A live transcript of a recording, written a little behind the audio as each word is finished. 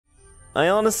I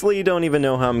honestly don't even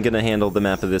know how I'm gonna handle the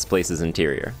map of this place's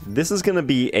interior. This is gonna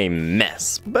be a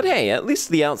mess. But hey, at least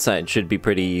the outside should be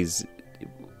pretty easy.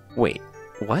 Wait,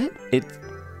 what?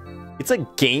 It's a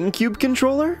GameCube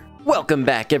controller? Welcome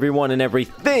back, everyone and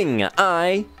everything!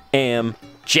 I am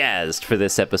jazzed for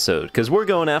this episode, because we're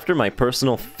going after my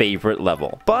personal favorite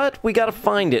level. But we gotta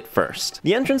find it first.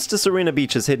 The entrance to Sirena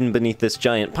Beach is hidden beneath this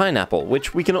giant pineapple,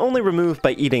 which we can only remove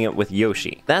by eating it with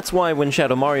Yoshi. That's why when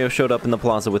Shadow Mario showed up in the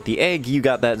plaza with the egg, you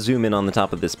got that zoom in on the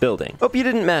top of this building. Hope you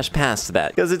didn't mash past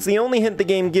that, because it's the only hint the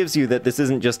game gives you that this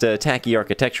isn't just a tacky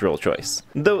architectural choice.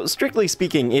 Though, strictly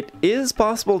speaking, it is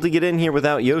possible to get in here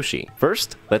without Yoshi.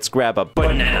 First, let's grab a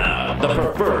banana, the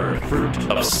preferred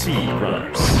fruit of sea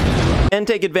runners, and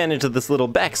take advantage of this little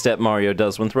backstep Mario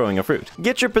does when throwing a fruit.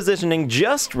 Get your positioning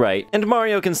just right, and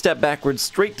Mario can step backwards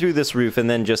straight through this roof and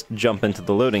then just jump into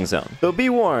the loading zone. Though be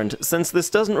warned, since this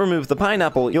doesn't remove the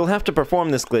pineapple, you'll have to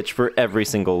perform this glitch for every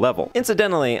single level.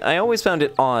 Incidentally, I always found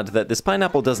it odd that this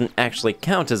pineapple doesn't actually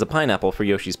count as a pineapple for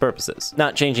Yoshi's purposes,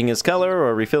 not changing his color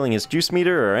or refilling his juice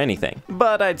meter or anything.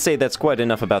 But I'd say that's quite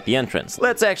enough about the entrance.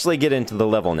 Let's actually get into the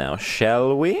level now,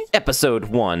 shall we? Episode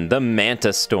 1, the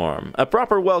Manta Storm. A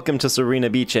proper welcome to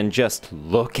Sirena Beach, and just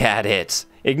look at it.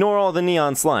 Ignore all the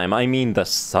neon slime, I mean the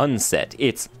sunset.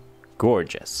 It's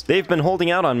gorgeous. They've been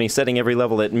holding out on me setting every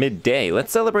level at midday.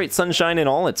 Let's celebrate sunshine in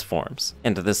all its forms.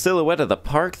 And the silhouette of the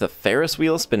park, the Ferris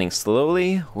wheel spinning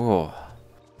slowly. Whoa.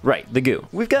 Right, the goo.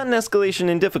 We've got an escalation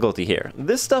in difficulty here.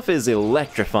 This stuff is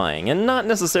electrifying, and not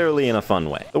necessarily in a fun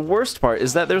way. The worst part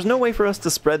is that there's no way for us to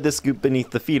spread this goop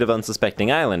beneath the feet of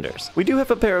unsuspecting islanders. We do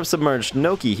have a pair of submerged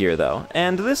Noki here though,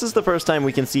 and this is the first time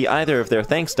we can see either of their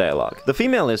thanks dialogue. The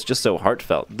female is just so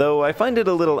heartfelt, though I find it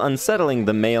a little unsettling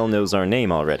the male knows our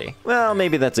name already. Well,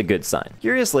 maybe that's a good sign.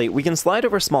 Curiously, we can slide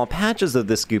over small patches of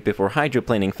this goop if we're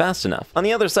hydroplaning fast enough. On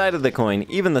the other side of the coin,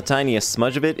 even the tiniest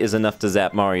smudge of it is enough to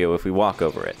zap Mario if we walk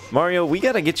over it. Mario, we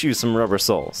gotta get you some rubber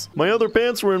soles. My other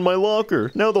pants were in my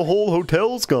locker. Now the whole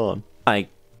hotel's gone.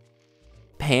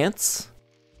 Pants?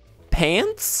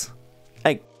 Pants?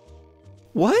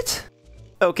 What?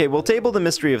 Okay, we'll table the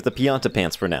mystery of the Phantamanta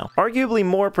pants for now. Arguably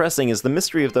more pressing is the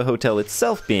mystery of the hotel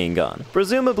itself being gone.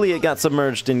 Presumably it got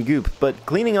submerged in goop, but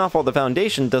cleaning off all the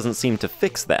foundation doesn't seem to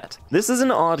fix that. This is an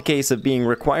odd case of being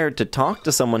required to talk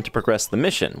to someone to progress the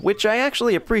mission, which I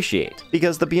actually appreciate,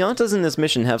 because the Phantas in this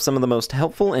mission have some of the most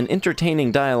helpful and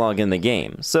entertaining dialogue in the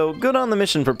game, so good on the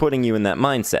mission for putting you in that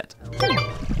mindset.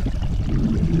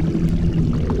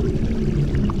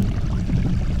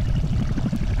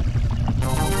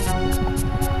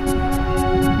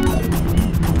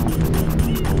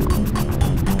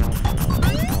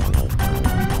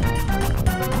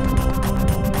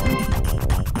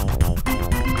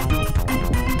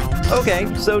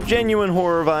 Okay, so genuine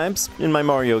horror vibes in my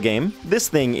Mario game. This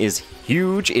thing is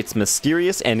huge, it's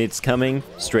mysterious, and it's coming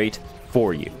straight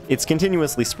for you. It's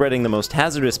continuously spreading the most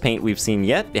hazardous paint we've seen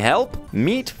yet. Help!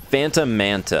 Meet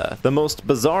Phantamanta, the most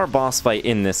bizarre boss fight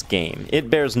in this game. It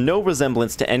bears no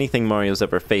resemblance to anything Mario's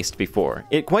ever faced before.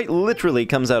 It quite literally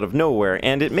comes out of nowhere,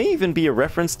 and it may even be a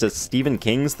reference to Stephen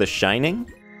King's The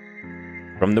Shining.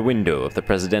 From the window of the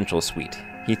presidential suite,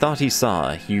 he thought he saw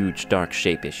a huge dark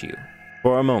shape issue.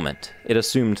 For a moment, it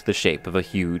assumed the shape of a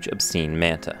huge, obscene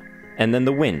manta, and then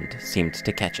the wind seemed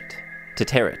to catch it, to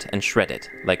tear it and shred it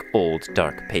like old,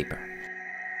 dark paper.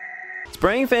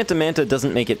 Spraying Phantamanta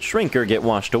doesn't make it shrink or get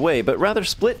washed away, but rather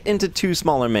split into 2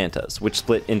 smaller mantas, which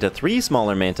split into 3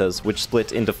 smaller mantas, which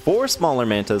split into 4 smaller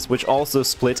mantas, which also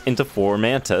split into 4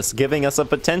 mantas, giving us a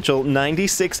potential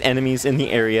 96 enemies in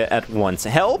the area at once.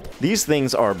 Help! These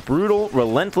things are brutal,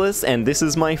 relentless, and this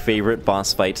is my favorite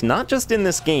boss fight, not just in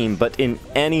this game, but in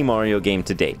any Mario game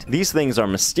to date. These things are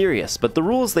mysterious, but the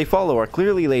rules they follow are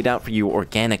clearly laid out for you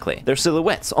organically. They're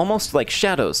silhouettes, almost like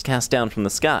shadows cast down from the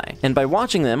sky, and by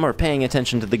watching them or paying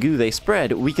attention to the goo they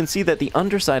spread, we can see that the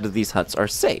underside of these huts are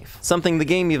safe, something the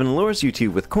game even lures you to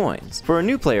with coins. For a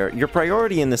new player, your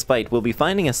priority in this fight will be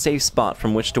finding a safe spot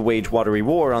from which to wage watery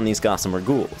war on these gossamer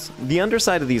ghouls. The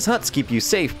underside of these huts keep you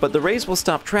safe, but the rays will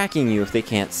stop tracking you if they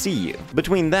can't see you.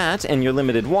 Between that and your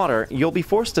limited water, you'll be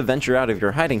forced to venture out of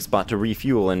your hiding spot to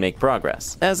refuel and make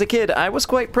progress. As a kid, I was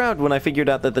quite proud when I figured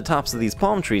out that the tops of these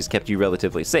palm trees kept you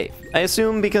relatively safe. I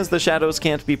assume because the shadows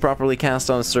can't be properly cast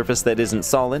on a surface that isn't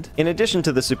solid. In addition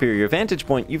to the superior vantage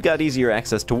point, you've got easier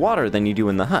access to water than you do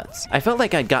in the huts. I felt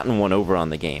like I'd gotten one over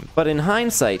on the game, but in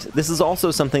hindsight, this is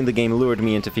also something the game lured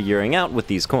me into figuring out with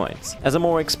these coins. As a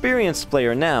more experienced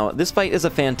player now, this fight is a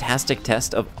fantastic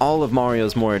test of all of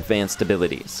Mario's more advanced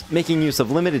abilities, making use of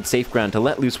limited safe ground to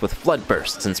let loose with flood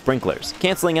bursts and sprinklers,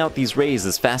 canceling out these rays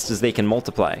as fast as they can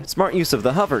multiply. Smart use of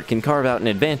the hover can carve out an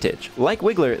advantage. Like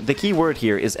Wiggler, the key word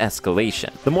here is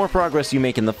escalation. The more progress you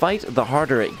make in the fight, the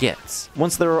harder it gets.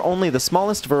 Once there are only the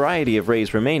smallest variety of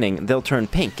rays remaining, they'll turn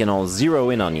pink and all zero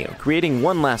in on you, creating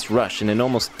one last rush in an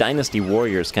almost Dynasty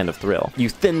Warriors kind of thrill. You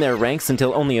thin their ranks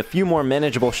until only a few more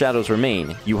manageable shadows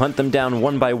remain, you hunt them down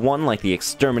one by one like the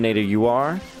exterminator you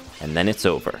are, and then it's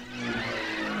over.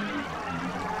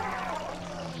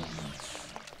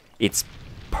 It's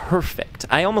perfect.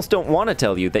 I almost don't want to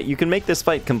tell you that you can make this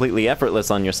fight completely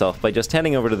effortless on yourself by just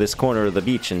heading over to this corner of the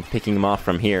beach and picking them off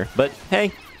from here, but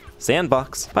hey,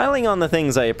 sandbox. Piling on the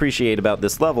things I appreciate about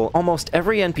this level, almost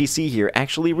every NPC here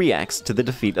actually reacts to the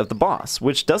defeat of the boss,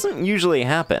 which doesn't usually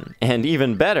happen. And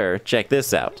even better, check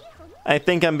this out. I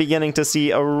think I'm beginning to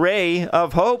see a ray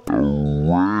of hope. A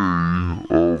ray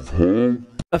of hope?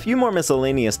 A few more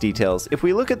miscellaneous details. If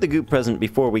we look at the goop present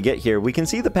before we get here, we can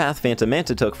see the path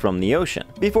Phantamanta took from the ocean,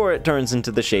 before it turns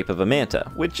into the shape of a manta,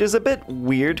 which is a bit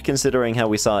weird considering how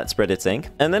we saw it spread its ink.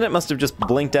 And then it must have just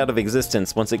blinked out of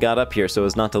existence once it got up here so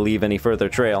as not to leave any further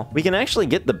trail. We can actually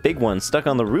get the big one stuck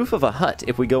on the roof of a hut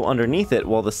if we go underneath it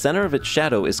while the center of its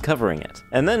shadow is covering it.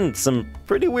 And then some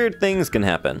pretty weird things can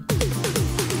happen.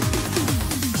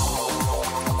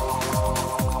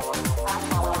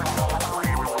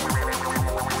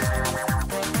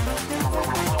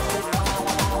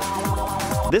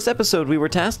 This episode, we were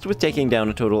tasked with taking down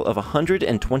a total of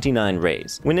 129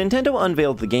 rays. When Nintendo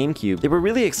unveiled the GameCube, they were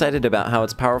really excited about how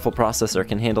its powerful processor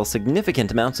can handle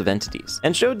significant amounts of entities,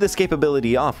 and showed this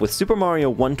capability off with Super Mario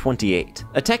 128,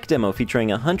 a tech demo featuring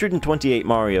 128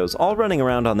 Marios all running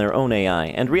around on their own AI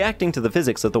and reacting to the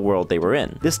physics of the world they were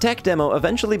in. This tech demo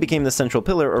eventually became the central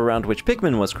pillar around which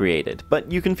Pikmin was created,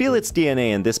 but you can feel its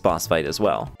DNA in this boss fight as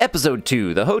well. Episode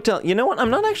 2, the hotel. You know what?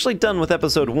 I'm not actually done with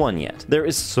Episode 1 yet. There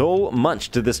is so much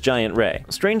to this giant ray.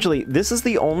 Strangely, this is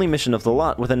the only mission of the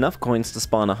lot with enough coins to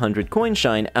spawn 100 coin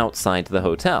shine outside the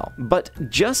hotel. But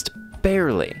just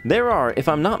barely. There are, if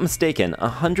I'm not mistaken,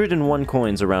 101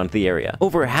 coins around the area,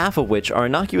 over half of which are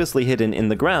innocuously hidden in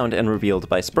the ground and revealed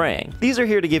by spraying. These are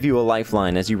here to give you a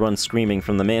lifeline as you run screaming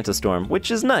from the Manta Storm, which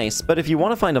is nice, but if you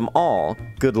want to find them all,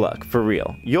 good luck, for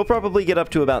real. You'll probably get up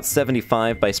to about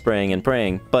 75 by spraying and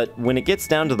praying, but when it gets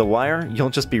down to the wire, you'll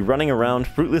just be running around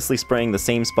fruitlessly spraying the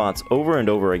same spots over and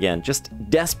over again, just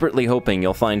desperately hoping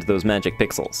you'll find those magic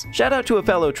pixels. Shout out to a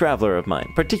fellow traveler of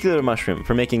mine, Particular Mushroom,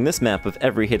 for making this map of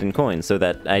every hidden coin so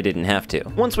that I didn't have to.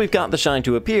 Once we've got the shine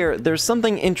to appear, there's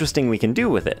something interesting we can do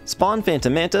with it. Spawn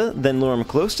Phantamanta, then lure him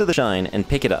close to the shine and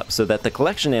pick it up so that the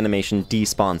collection animation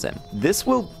despawns him. This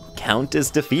will count as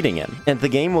defeating him, and the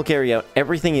game will carry out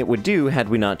everything it would do had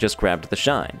we not just grabbed the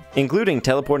shine, including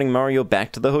teleporting Mario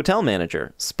back to the hotel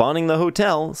manager, spawning the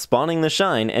hotel, spawning the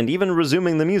shine, and even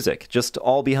resuming the music, just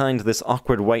all behind this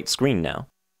awkward white screen now.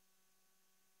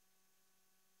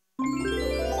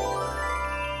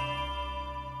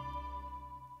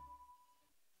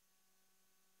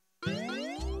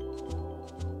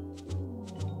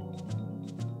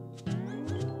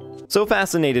 So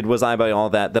fascinated was I by all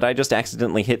that I just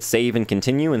accidentally hit save and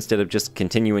continue instead of just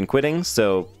continue and quitting,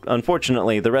 so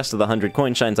unfortunately the rest of the 100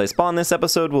 coin shines I spawn this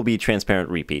episode will be transparent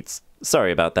repeats.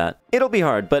 Sorry about that. It'll be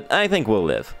hard, but I think we'll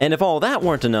live. And if all that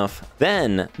weren't enough,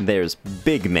 then there's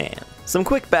Big Man. Some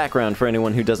quick background for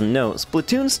anyone who doesn't know,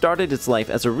 Splatoon started its life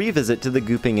as a revisit to the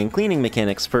gooping and cleaning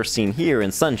mechanics first seen here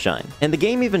in Sunshine, and the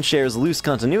game even shares loose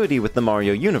continuity with the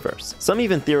Mario universe, some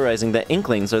even theorizing that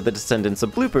Inklings are the descendants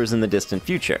of bloopers in the distant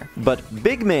future. But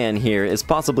Big Man here is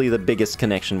possibly the biggest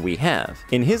connection we have.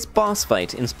 In his boss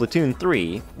fight in Splatoon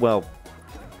 3, well,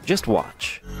 just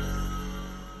watch.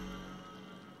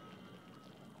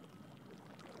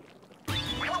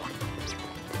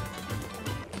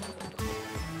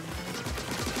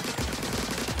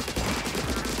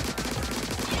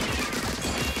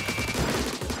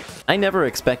 I never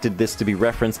expected this to be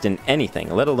referenced in anything,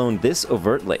 let alone this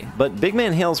overtly, but Big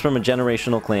Man hails from a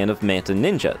generational clan of Manta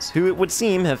ninjas, who it would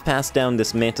seem have passed down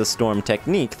this Manta Storm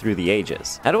technique through the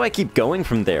ages. How do I keep going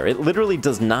from there? It literally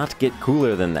does not get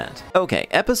cooler than that. Okay,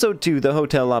 Episode 2, the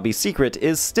Hotel Lobby Secret,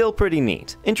 is still pretty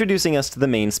neat, introducing us to the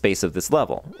main space of this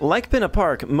level. Like Pinna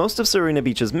Park, most of Sirena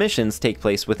Beach's missions take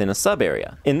place within a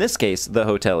sub-area, in this case, the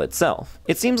hotel itself.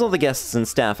 It seems all the guests and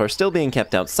staff are still being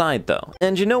kept outside though,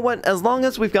 and you know what, as long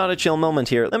as we've got a chill moment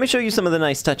here, let me show you some of the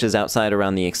nice touches outside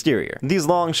around the exterior. These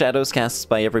long shadows cast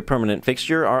by every permanent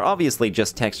fixture are obviously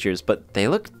just textures, but they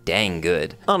look dang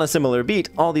good. On a similar beat,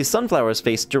 all these sunflowers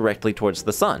face directly towards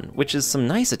the sun, which is some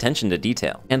nice attention to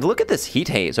detail. And look at this heat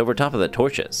haze over top of the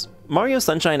torches. Mario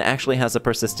Sunshine actually has a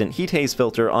persistent heat haze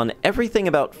filter on everything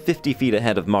about 50 feet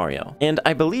ahead of Mario, and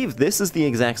I believe this is the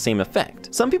exact same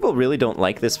effect. Some people really don't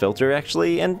like this filter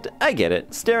actually, and I get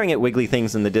it. Staring at wiggly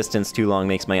things in the distance too long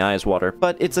makes my eyes water,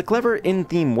 but it's a clever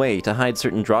in-theme way to hide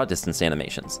certain draw distance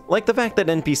animations, like the fact that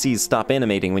NPCs stop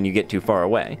animating when you get too far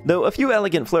away. Though a few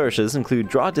elegant flourishes include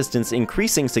draw distance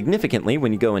increasing significantly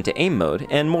when you go into aim mode,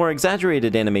 and more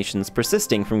exaggerated animations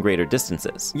persisting from greater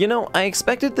distances. You know, I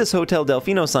expected this Hotel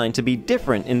Delfino sign to be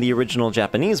different in the original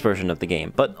Japanese version of the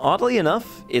game, but oddly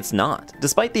enough, it's not.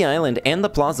 Despite the island and the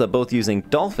plaza both using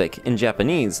Dolphic in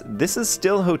Japanese, this is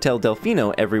still Hotel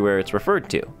Delfino everywhere it's referred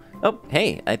to. Oh,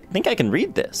 hey, I think I can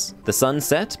read this. The sun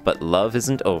set, but love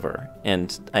isn't over.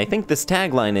 And I think this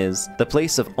tagline is, the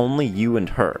place of only you and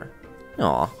her.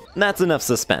 Aw. That's enough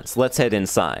suspense, let's head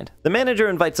inside. The manager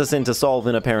invites us in to solve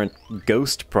an apparent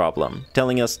ghost problem,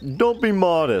 telling us, Don't be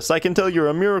modest, I can tell you're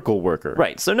a miracle worker.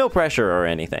 Right, so no pressure or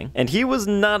anything. And he was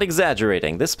not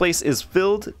exaggerating. This place is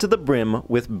filled to the brim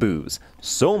with booze.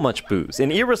 So much booze.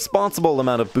 An irresponsible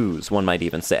amount of booze, one might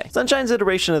even say. Sunshine's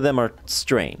iteration of them are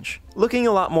strange, looking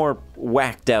a lot more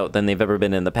whacked out than they've ever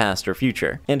been in the past or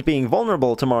future, and being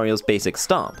vulnerable to Mario's basic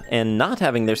stomp, and not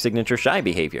having their signature shy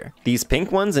behavior. These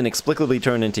pink ones inexplicably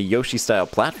turn into Yoshi-style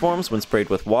platforms when sprayed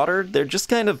with water. They're just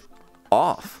kind of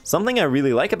off. Something I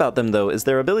really like about them though is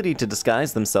their ability to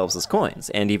disguise themselves as coins,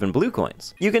 and even blue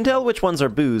coins. You can tell which ones are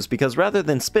booze because rather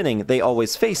than spinning, they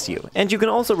always face you, and you can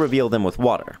also reveal them with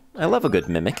water. I love a good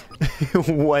mimic.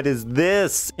 What is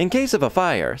this? In case of a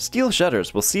fire, steel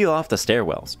shutters will seal off the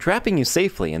stairwells, trapping you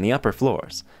safely in the upper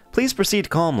floors. Please proceed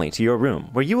calmly to your room,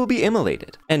 where you will be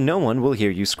immolated, and no one will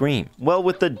hear you scream. Well,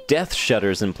 with the death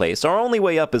shutters in place, our only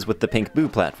way up is with the pink boo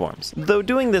platforms. Though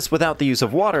doing this without the use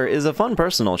of water is a fun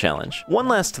personal challenge. One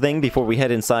last thing before we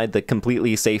head inside the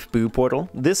completely safe boo portal.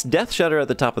 This death shutter at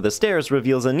the top of the stairs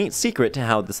reveals a neat secret to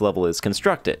how this level is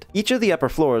constructed. Each of the upper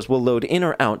floors will load in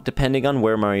or out depending on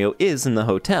where Mario is in the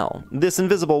hotel. This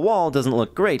invisible wall doesn't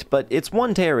look great, but it's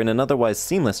one tear in an otherwise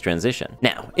seamless transition.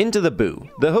 Now, into the boo.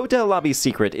 The hotel lobby's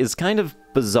secret is kind of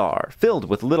bizarre, filled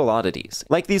with little oddities,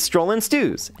 like these stroll-in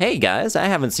stews. Hey guys, I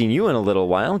haven't seen you in a little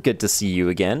while, good to see you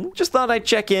again. Just thought I'd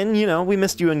check in, you know, we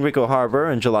missed you in Rico Harbor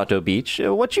and Gelato Beach.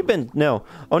 What you been? No.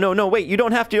 Oh no, wait, you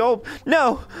don't have to. Oh,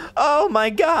 no! Oh my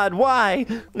god, why?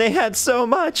 They had so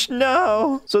much,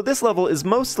 no! So this level is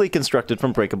mostly constructed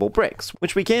from breakable bricks,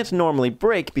 which we can't normally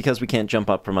break because we can't jump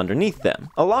up from underneath them.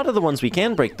 A lot of the ones we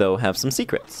can break though have some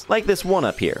secrets, like this one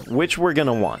up here, which we're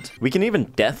gonna want. We can even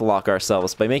deathlock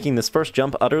ourselves by making this first jump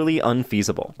utterly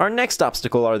unfeasible. Our next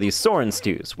obstacle are these Soren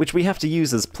stews, which we have to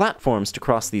use as platforms to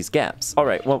cross these gaps.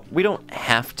 Alright, well, we don't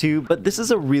have to, but this is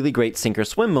a really great sink or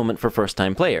swim moment for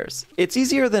first-time players. It's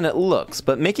easier than it looks,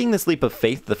 but making this leap of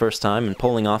faith the first time and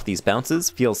pulling off these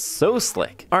bounces feels so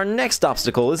slick. Our next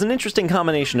obstacle is an interesting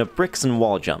combination of bricks and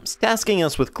wall jumps, tasking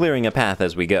us with clearing a path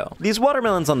as we go. These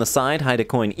watermelons on the side hide a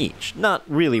coin each. Not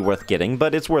really worth getting,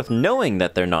 but it's worth knowing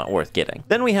that they're not worth getting.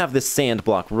 Then we have this sand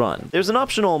block run. There's an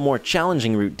optional, more challenging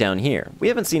route down here. We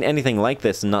haven't seen anything like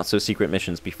this in not-so-secret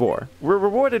missions before. We're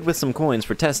rewarded with some coins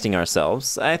for testing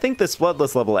ourselves. I think this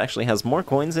Bloodless level actually has more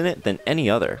coins in it than any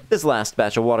other. This last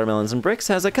batch of watermelons and bricks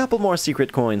has a couple more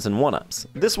secret coins and one-ups.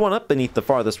 This one-up beneath the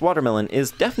farthest watermelon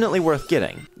is definitely worth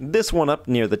getting. This one-up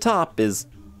near the top is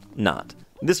not.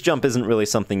 This jump isn't really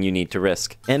something you need to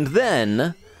risk. And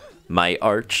then, my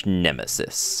arch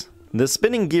nemesis. The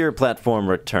spinning gear platform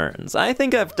returns. I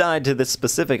think I've died to this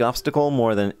specific obstacle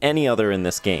more than any other in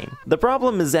this game. The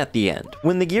problem is at the end.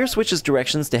 When the gear switches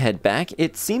directions to head back,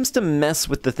 it seems to mess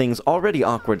with the thing's already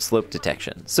awkward slope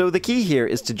detection. So the key here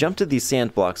is to jump to these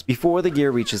sand blocks before the gear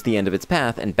reaches the end of its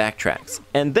path and backtracks.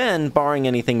 And then, barring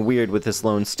anything weird with this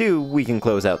lone stew, we can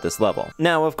close out this level.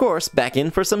 Now, of course, back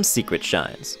in for some secret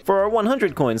shines. For our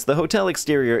 100 coins, the hotel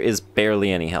exterior is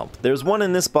barely any help. There's one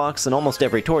in this box and almost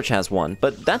every torch has one,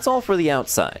 but that's all for the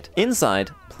outside.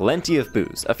 Inside, plenty of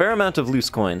booze, a fair amount of loose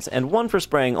coins, and one for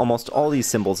spraying almost all these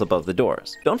symbols above the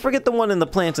doors. Don't forget the one in the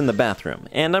plant in the bathroom,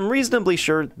 and I'm reasonably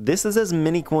sure this is as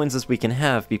many coins as we can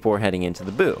have before heading into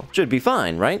the boo. Should be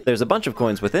fine, right? There's a bunch of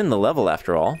coins within the level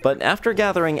after all, but after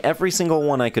gathering every single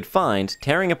one I could find,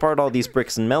 tearing apart all these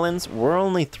bricks and melons, we're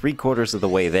only 3/4 of the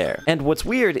way there. And what's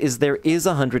weird is there is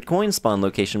a 100 coin spawn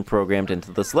location programmed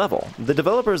into this level. The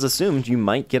developers assumed you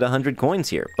might get 100 coins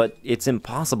here, but it's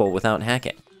impossible without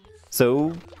hacking.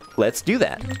 So, let's do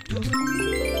that.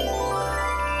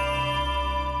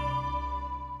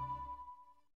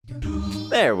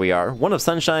 There we are, one of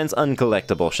Sunshine's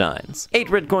uncollectible shines. 8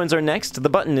 red coins are next. The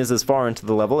button is as far into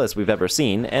the level as we've ever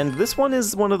seen, and this one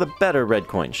is one of the better red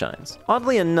coin shines.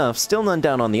 Oddly enough, still none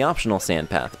down on the optional sand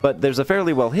path, but there's a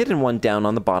fairly well hidden one down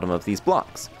on the bottom of these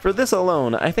blocks. For this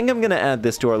alone, I think I'm gonna add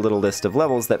this to our little list of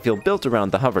levels that feel built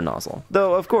around the hover nozzle.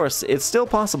 Though, of course, it's still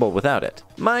possible without it.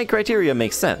 My criteria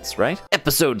makes sense, right?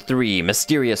 Episode 3,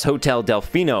 Mysterious Hotel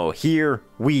Delfino. Here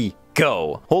we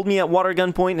go. Hold me at water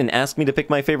gunpoint and ask me to pick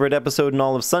my favorite episode in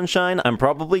all of Sunshine, I'm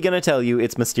probably gonna tell you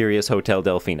it's Mysterious Hotel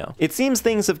Delfino. It seems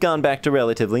things have gone back to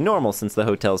relatively normal since the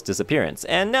hotel's disappearance,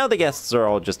 and now the guests are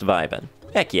all just vibing.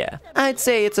 Heck yeah. I'd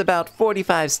say it's about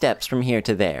 45 steps from here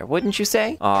to there, wouldn't you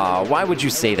say? Aw, why would you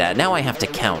say that? Now I have to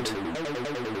count.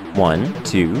 1,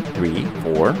 2, 3,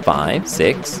 4, 5,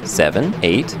 6, 7,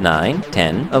 8, 9,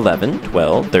 10, 11,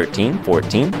 12, 13,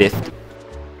 14, 15.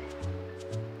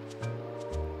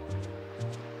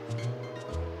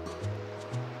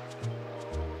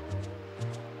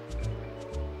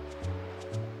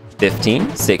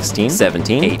 15, 16,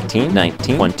 17, 18,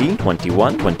 19, 20,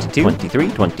 21, 22, 23,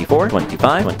 24,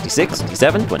 25, 26,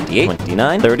 27, 28,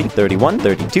 29, 30, 31,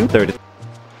 32, 30.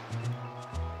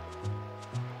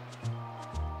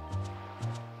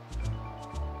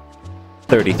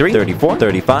 33, 34,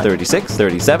 35, 36,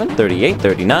 37, 38,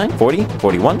 39, 40,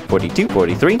 41, 42,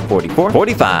 43, 44,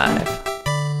 45.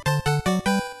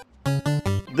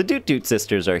 The Doot Doot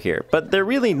sisters are here, but they're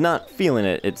really not feeling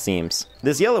it, it seems.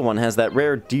 This yellow one has that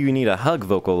rare "do you need a hug"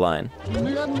 vocal line.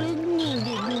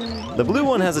 The blue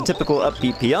one has a typical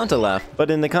upbeat Pianta laugh,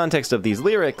 but in the context of these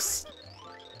lyrics,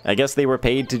 I guess they were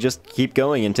paid to just keep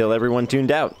going until everyone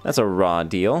tuned out. That's a raw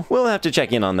deal. We'll have to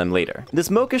check in on them later. This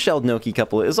mocha-shelled Noki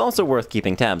couple is also worth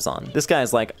keeping tabs on. This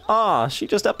guy's like, "Ah, she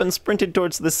just up and sprinted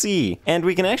towards the sea." And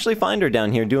we can actually find her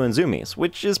down here doing zoomies,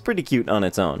 which is pretty cute on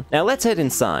its own. Now let's head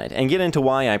inside and get into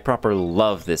why I proper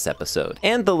love this episode,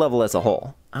 and the level as a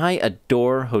whole. I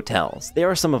adore hotels. They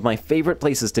are some of my favorite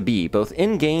places to be, both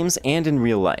in games and in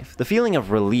real life. The feeling of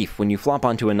relief when you flop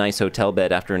onto a nice hotel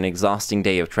bed after an exhausting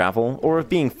day of travel, or of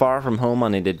being far from home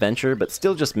on an adventure but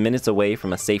still just minutes away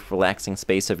from a safe, relaxing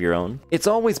space of your own. It's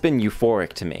always been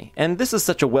euphoric to me, and this is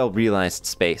such a well-realized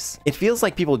space. It feels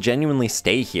like people genuinely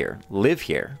stay here, live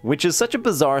here, which is such a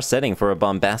bizarre setting for a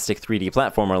bombastic 3D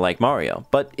platformer like Mario,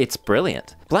 but it's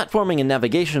brilliant. Platforming and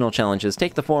navigational challenges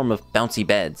take the form of bouncy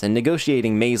beds and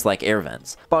negotiating maze-like air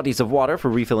vents, bodies of water for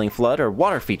refilling flood or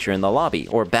water feature in the lobby,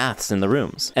 or baths in the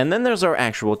rooms. And then there's our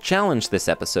actual challenge this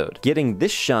episode, getting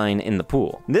this shine in the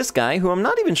pool. This guy, who I'm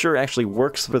not even sure actually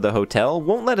works for the hotel,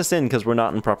 won't let us in because we're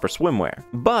not in proper swimwear.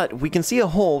 But we can see a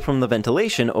hole from the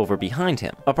ventilation over behind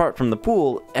him. Apart from the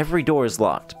pool, every door is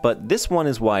locked, but this one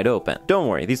is wide open. Don't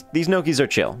worry, these Nokis are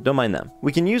chill, don't mind them.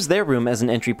 We can use their room as an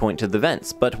entry point to the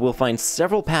vents, but we'll find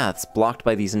several paths blocked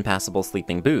by these impassable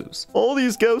sleeping boos. All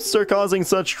these ghosts are causing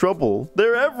such trouble.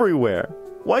 They're everywhere.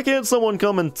 Why can't someone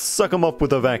come and suck them up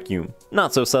with a vacuum?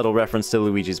 Not so subtle reference to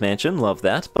Luigi's Mansion, love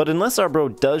that. But unless our bro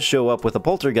does show up with a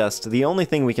poltergust, the only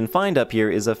thing we can find up here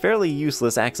is a fairly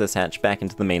useless access hatch back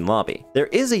into the main lobby. There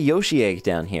is a Yoshi egg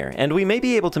down here, and we may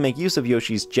be able to make use of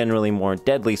Yoshi's generally more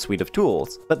deadly suite of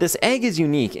tools. But this egg is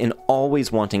unique in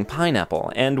always wanting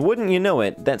pineapple, and wouldn't you know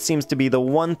it, that seems to be the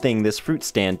one thing this fruit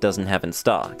stand doesn't have in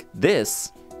stock.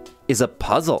 This is a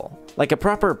puzzle. Like a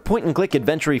proper point-and-click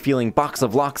adventure-y feeling box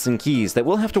of locks and keys that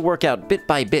we'll have to work out bit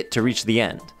by bit to reach the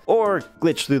end. Or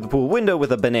glitch through the pool window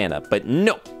with a banana, but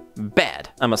nope. Bad.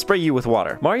 I'ma spray you with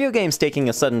water. Mario games taking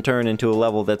a sudden turn into a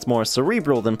level that's more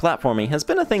cerebral than platforming has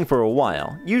been a thing for a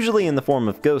while, usually in the form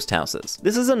of ghost houses.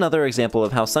 This is another example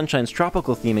of how Sunshine's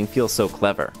tropical theming feels so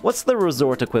clever. What's the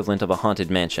resort equivalent of a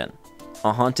haunted mansion?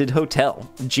 A haunted hotel.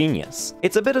 Genius.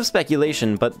 It's a bit of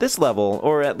speculation, but this level,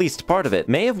 or at least part of it,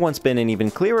 may have once been an even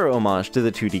clearer homage to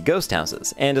the 2D ghost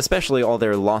houses, and especially all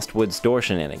their Lost Woods door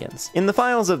shenanigans. In the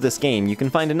files of this game, you can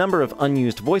find a number of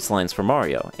unused voice lines for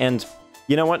Mario, and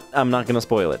you know what? I'm not gonna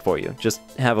spoil it for you. Just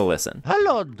have a listen.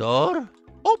 Hello, door.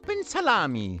 Open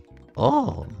salami.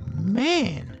 Oh,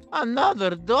 man.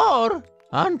 Another door?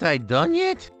 Aren't I done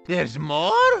yet? There's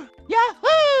more?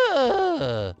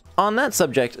 Yahoo! On that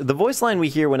subject, the voice line we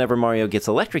hear whenever Mario gets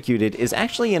electrocuted is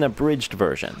actually an abridged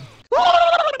version.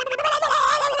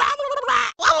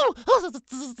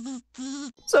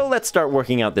 So let's start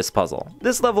working out this puzzle.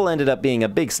 This level ended up being a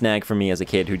big snag for me as a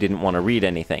kid who didn't want to read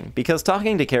anything, because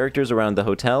talking to characters around the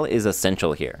hotel is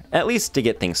essential here, at least to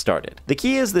get things started. The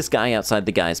key is this guy outside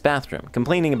the guy's bathroom,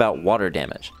 complaining about water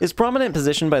damage. His prominent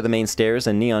position by the main stairs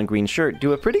and neon green shirt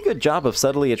do a pretty good job of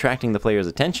subtly attracting the player's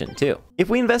attention, too. If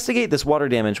we investigate this water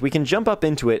damage, we can jump up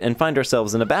into it and find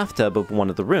ourselves in a bathtub of one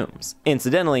of the rooms.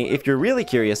 Incidentally, if you're really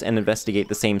curious and investigate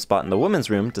the same spot in the women's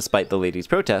room, despite the ladies'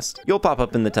 protest, chest, you'll pop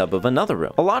up in the tub of another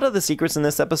room. A lot of the secrets in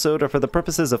this episode are for the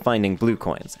purposes of finding blue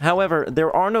coins. However,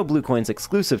 there are no blue coins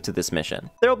exclusive to this mission.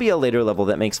 There'll be a later level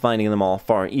that makes finding them all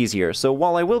far easier, so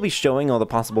while I will be showing all the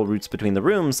possible routes between the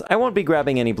rooms, I won't be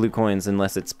grabbing any blue coins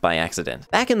unless it's by accident.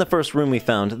 Back in the first room we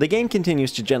found, the game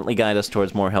continues to gently guide us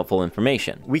towards more helpful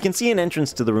information. We can see an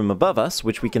entrance to the room above us,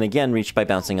 which we can again reach by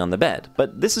bouncing on the bed,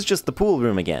 but this is just the pool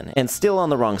room again, and still on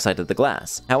the wrong side of the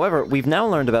glass. However, we've now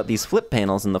learned about these flip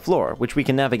panels in the floor, which we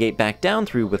can navigate back down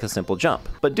through with a simple jump,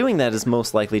 but doing that is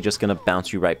most likely just going to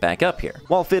bounce you right back up here.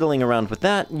 While fiddling around with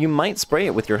that, you might spray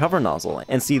it with your hover nozzle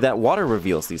and see that water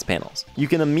reveals these panels. You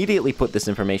can immediately put this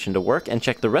information to work and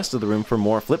check the rest of the room for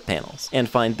more flip panels, and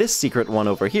find this secret one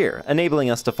over here, enabling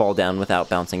us to fall down without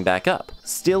bouncing back up.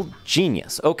 Still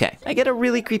genius. Okay, I get a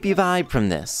really creepy vibe from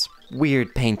this.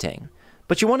 Weird painting.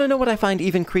 But you want to know what I find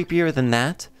even creepier than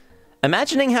that?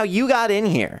 Imagining how you got in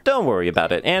here. Don't worry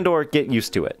about it, and or get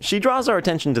used to it. She draws our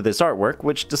attention to this artwork,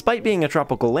 which despite being a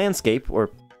tropical landscape, or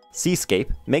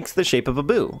seascape, makes the shape of a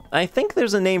boo. I think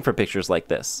there's a name for pictures like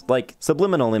this, like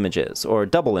subliminal images or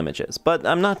double images, but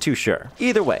I'm not too sure.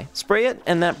 Either way, spray it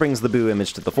and that brings the boo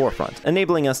image to the forefront,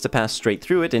 enabling us to pass straight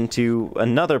through it into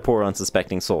another poor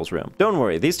unsuspecting soul's room. Don't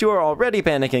worry, these two are already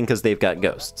panicking because they've got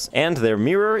ghosts, and their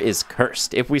mirror is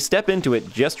cursed. If we step into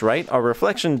it just right, our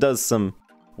reflection does some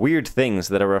weird things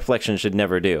that a reflection should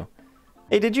never do.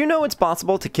 Hey, did you know it's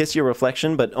possible to kiss your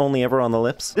reflection, but only ever on the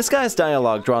lips? This guy's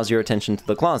dialogue draws your attention to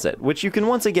the closet, which you can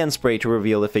once again spray to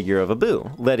reveal the figure of a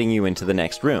boo, letting you into the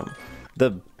next room.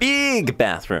 The big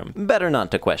bathroom. Better not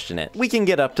to question it. We can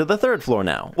get up to the third floor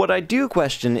now. What I do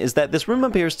question is that this room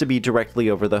appears to be directly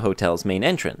over the hotel's main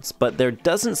entrance, but there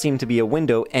doesn't seem to be a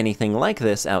window anything like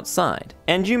this outside.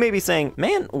 And you may be saying,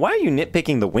 man, why are you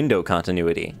nitpicking the window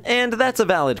continuity? And that's a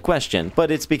valid question,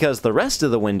 but it's because the rest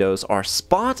of the windows are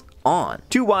spot on.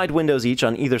 Two wide windows each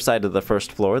on either side of the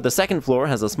first floor. The second floor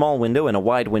has a small window and a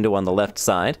wide window on the left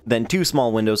side, then two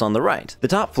small windows on the right. The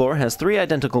top floor has three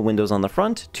identical windows on the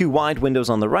front, two wide windows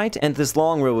on the right, and this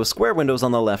long row of square windows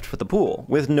on the left for the pool,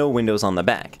 with no windows on the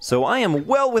back. So I am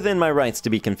well within my rights to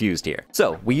be confused here.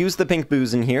 So, we use the pink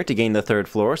boos in here to gain the third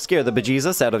floor, scare the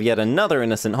bejesus out of yet another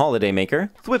innocent holiday maker,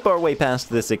 whip our way past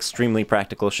this extremely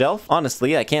practical shelf.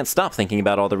 Honestly, I can't stop thinking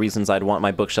about all the reasons I'd want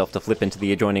my bookshelf to flip into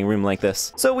the adjoining room like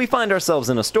this. So we find ourselves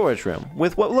in a storage room,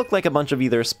 with what look like a bunch of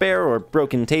either spare or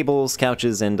broken tables,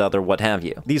 couches, and other what have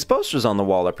you. These posters on the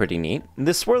wall are pretty neat.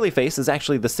 This swirly face is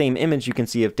actually the same image you can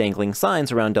see of dangling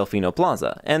signs around Delfino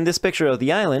Plaza, and this picture of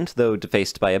the island, though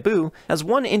defaced by a boo, has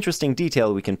one interesting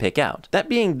detail we can pick out. That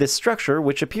being this structure,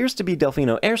 which appears to be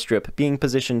Delfino Airstrip, being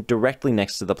positioned directly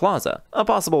next to the plaza, a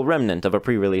possible remnant of a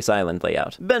pre-release island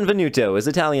layout. Benvenuto is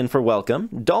Italian for welcome.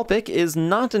 Dalpic is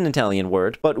not an Italian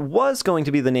word, but was going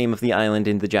to be the name of the island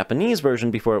in the Japanese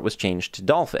version before it was changed to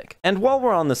Dalfic. And while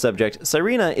we're on the subject,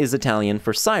 Sirena is Italian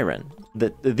for siren.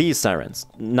 These sirens,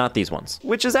 not these ones.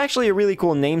 Which is actually a really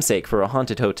cool namesake for a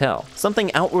haunted hotel.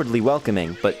 Something outwardly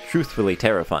welcoming, but truthfully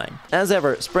terrifying. As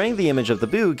ever, spraying the image of the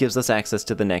boo gives us access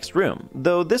to the next room,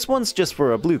 though this one's just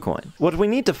for a blue coin. What we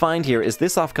need to find here is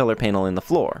this off-color panel in the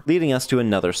floor, leading us to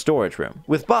another storage room,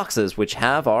 with boxes which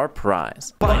have our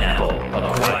prize. Pineapple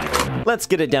acquired. Let's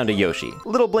get it down to Yoshi.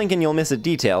 Little blink and you'll miss a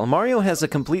detail, Mario has a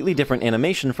completely different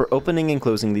animation for opening and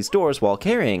closing these doors while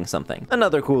carrying something.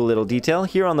 Another cool little detail,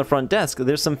 here on the front desk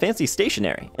there's some fancy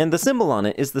stationery, and the symbol on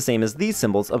it is the same as these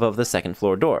symbols above the second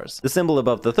floor doors. The symbol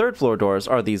above the third floor doors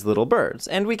are these little birds,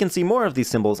 and we can see more of these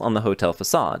symbols on the hotel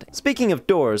facade. Speaking of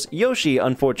doors, Yoshi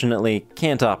unfortunately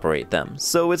can't operate them,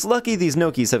 so it's lucky these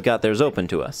Nokis have got theirs open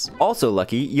to us. Also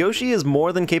lucky, Yoshi is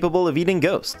more than capable of eating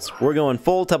ghosts. We're going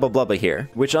full Tubba Blubba here,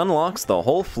 which unlocks the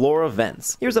whole floor of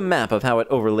vents. Here's a map of how it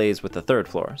overlays with the third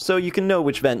floor, so you can know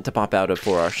which vent to pop out of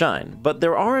for our shine, but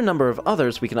there are a number of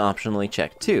others we can optionally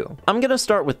check too. I'm gonna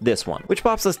start with this one, which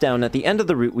pops us down at the end of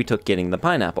the route we took getting the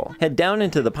pineapple. Head down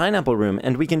into the pineapple room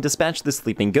and we can dispatch the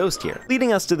sleeping ghost here,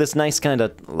 leading us to this nice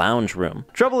kinda lounge room.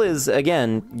 Trouble is,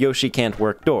 again, Yoshi can't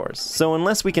work doors, so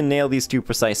unless we can nail these two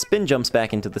precise spin jumps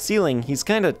back into the ceiling, he's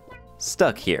kinda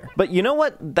stuck here. But you know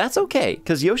what? That's okay,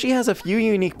 because Yoshi has a few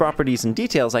unique properties and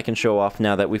details I can show off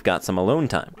now that we've got some alone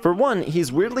time. For one,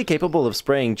 he's weirdly capable of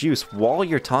spraying juice while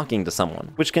you're talking to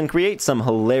someone, which can create some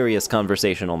hilarious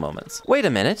conversational moments. Wait a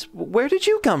minute, where did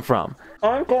you come from?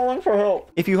 I'm calling for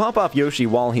help. If you hop off Yoshi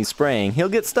while he's spraying, he'll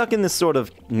get stuck in this sort of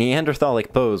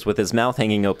Neanderthalic pose with his mouth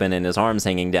hanging open and his arms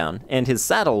hanging down, and his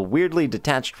saddle weirdly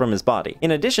detached from his body. In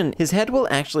addition, his head will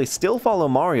actually still follow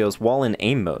Mario's while in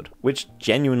aim mode, which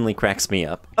genuinely cracks me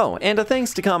up. Oh, and a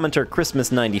thanks to commenter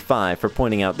Christmas95 for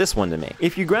pointing out this one to me.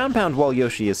 If you ground pound while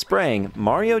Yoshi is spraying,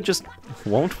 Mario just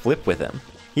won't flip with him.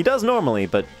 He does normally,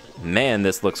 but Man,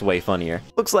 this looks way funnier.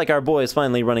 Looks like our boy is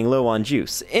finally running low on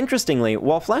juice. Interestingly,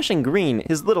 while flashing green,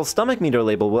 his little stomach meter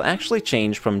label will actually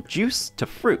change from juice to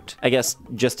fruit. I guess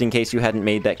just in case you hadn't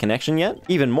made that connection yet.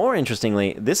 Even more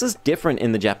interestingly, this is different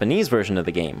in the Japanese version of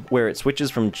the game, where it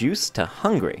switches from juice to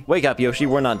hungry. Wake up, Yoshi,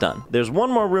 we're not done. There's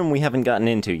one more room we haven't gotten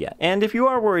into yet. And if you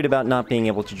are worried about not being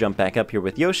able to jump back up here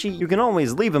with Yoshi, you can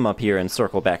always leave him up here and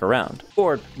circle back around.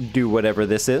 Or do whatever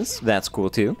this is. That's cool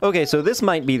too. Okay, so this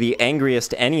might be the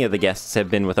angriest any of the guests have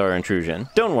been with our intrusion.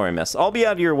 Don't worry, miss. I'll be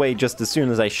out of your way just as soon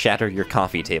as I shatter your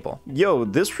coffee table. Yo,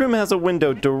 this room has a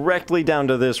window directly down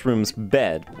to this room's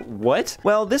bed. What?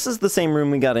 Well, this is the same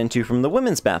room we got into from the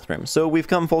women's bathroom, so we've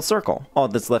come full circle. All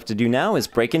that's left to do now is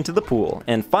break into the pool,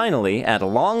 and finally, at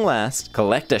long last,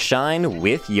 collect a shine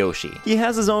with Yoshi. He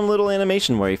has his own little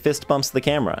animation where he fist bumps the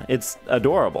camera. It's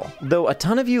adorable. Though a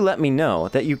ton of you let me know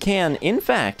that you can, in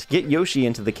fact, get Yoshi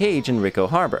into the cage in Rico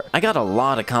Harbor. I got a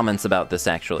lot of comments about this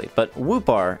actually, but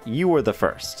Whoopar, you were the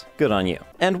first. Good on you.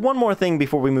 And one more thing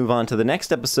before we move on to the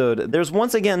next episode, there's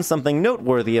once again something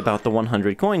noteworthy about the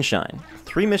 100 coin shine.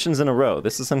 3 missions in a row,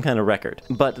 this is some kind of record.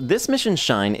 But this mission's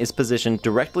shine is positioned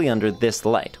directly under this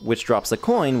light, which drops a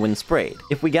coin when sprayed.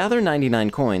 If we gather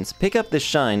 99 coins, pick up this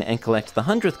shine, and collect the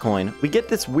 100th coin, we get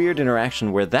this weird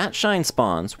interaction where that shine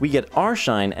spawns, we get our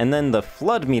shine, and then the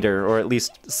flood meter, or at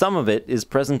least some of it, is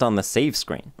present on the save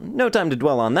screen. No time to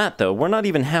dwell on that though, we're not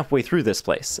even halfway through this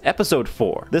place. Episode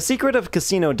 4. The Secret of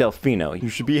Casino Delfino. You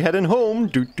should be heading home.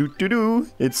 Doo-doo-doo-doo.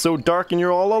 It's so dark and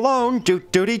you're all alone.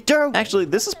 Doo-doo-dee-doo. Actually,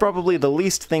 this is probably the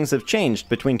least things have changed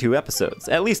between 2 episodes,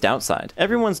 at least outside.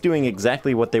 Everyone's doing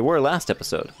exactly what they were last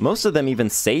episode. Most of them even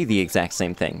say the exact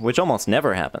same thing, which almost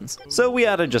never happens. So we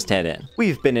oughta just head in.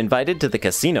 We've been invited to the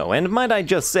casino, and might I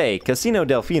just say, Casino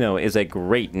Delfino is a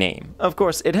great name. Of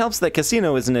course, it helps that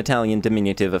casino is an Italian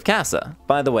diminutive of casa.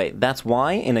 By the way, that's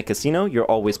why, in a casino, you're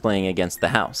always playing against the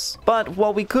house. But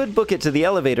while we could book it to the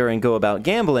elevator and go about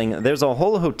gambling, there's a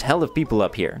whole hotel of people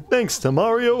up here. Thanks to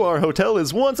Mario, our hotel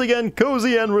is once again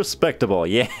cozy and respectable.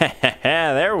 Yeah,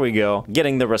 there we go.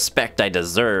 Getting the respect I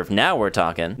deserve, now we're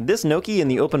talking. This Noki in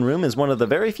the open room is one of the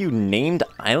very few named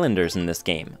islanders in this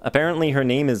game. Apparently her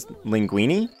name is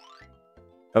Linguini?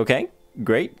 Okay.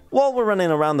 Great. While we're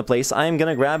running around the place, I am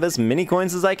gonna grab as many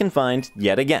coins as I can find,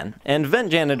 yet again. And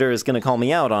Vent Janitor is gonna call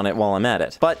me out on it while I'm at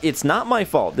it. But it's not my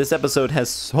fault, this episode has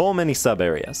so many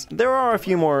sub-areas. There are a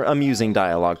few more amusing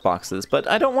dialogue boxes, but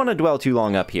I don't want to dwell too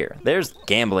long up here. There's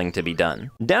gambling to be done.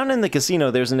 Down in the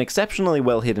casino, there's an exceptionally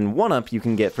well-hidden 1-up you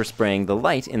can get for spraying the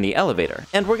light in the elevator.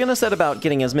 And we're gonna set about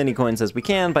getting as many coins as we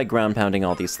can by ground pounding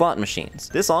all these slot machines.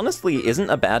 This honestly isn't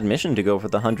a bad mission to go for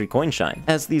the 100 coin shine,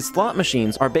 as these slot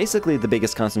machines are basically the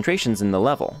biggest concentrations in the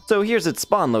level. So here's its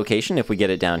spawn location if we get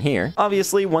it down here.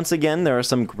 Obviously, once again, there are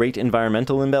some great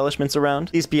environmental embellishments around.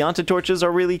 These Pianta torches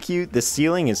are really cute. The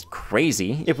ceiling is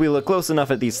crazy. If we look close enough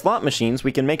at these slot machines,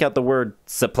 we can make out the word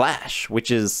Splash,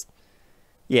 which is...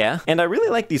 yeah, and I really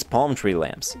like these palm tree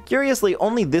lamps. Curiously,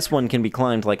 only this one can be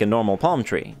climbed like a normal palm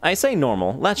tree. I say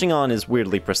normal, latching on is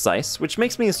weirdly precise, which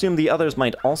makes me assume the others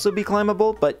might also be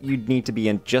climbable, but you'd need to be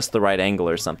in just the right angle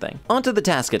or something. Onto the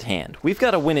task at hand. We've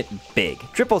got to win it big.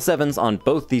 777s on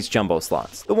both these jumbo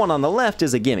slots. The one on the left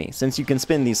is a gimme, since you can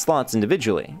spin these slots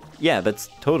individually. Yeah, that's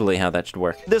totally how that should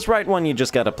work. This right one you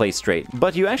just gotta play straight,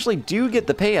 but you actually do get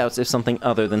the payouts if something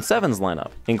other than 7s line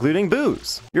up, including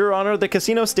booze. Your Honor, the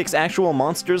casino sticks actual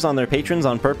monsters on their patrons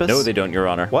on purpose? No, they don't, Your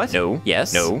Honor. What? No.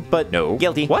 Yes. No. But No.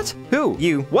 Guilty. What? Who?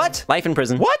 You. What? Life in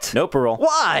prison. What? No parole.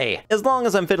 Why? As long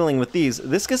as I'm fiddling with these,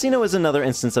 this casino is another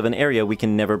instance of an area we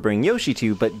can never bring Yoshi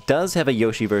to, but does have a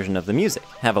Yoshi version of the music.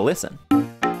 Have a listen.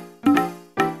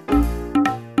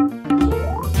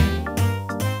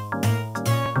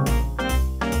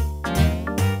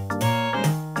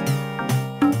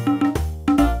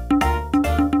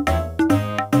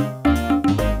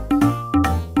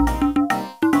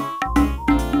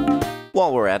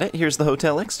 While we're at it, here's the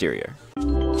hotel exterior.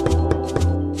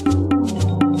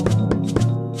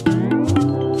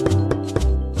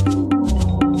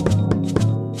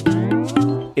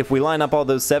 If we line up all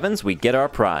those 7s, we get our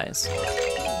prize.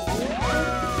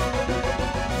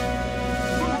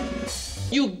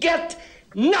 You get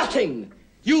nothing!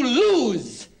 You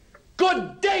lose!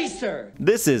 Good day, sir!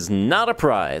 This is not a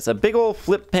prize, a big ol'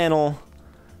 flip panel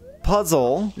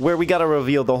puzzle where we gotta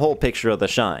reveal the whole picture of the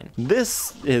shine.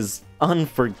 This is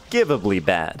unforgivably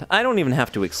bad. I don't even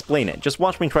have to explain it, just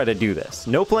watch me try to do this.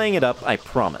 No playing it up, I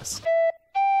promise.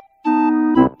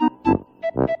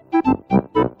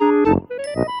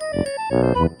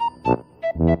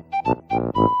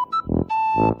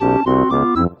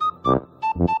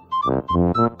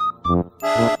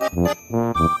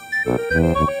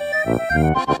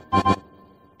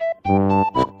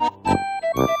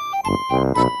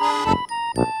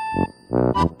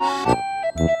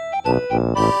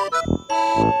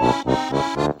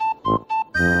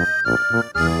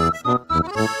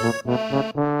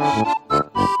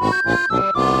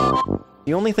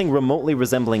 only thing remotely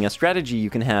resembling a strategy you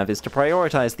can have is to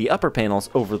prioritize the upper panels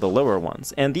over the lower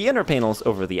ones, and the inner panels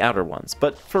over the outer ones,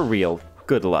 but for real,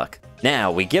 good luck.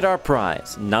 Now we get our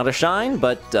prize. Not a shine,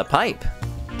 but a pipe.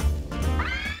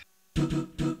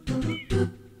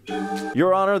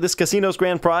 Your Honor, this casino's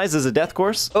grand prize is a death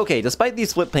course? Okay, despite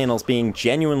these flip panels being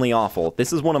genuinely awful,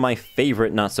 this is one of my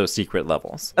favorite not-so-secret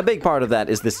levels. A big part of that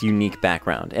is this unique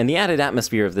background, and the added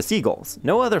atmosphere of the seagulls.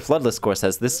 No other Floodless course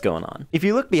has this going on. If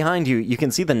you look behind you, you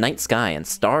can see the night sky and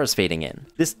stars fading in.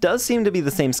 This does seem to be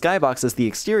the same skybox as the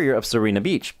exterior of Sirena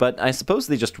Beach, but I suppose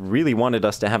they just really wanted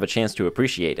us to have a chance to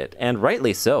appreciate it, and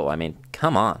rightly so. I mean,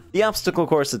 come on. The obstacle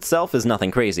course itself is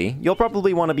nothing crazy. You'll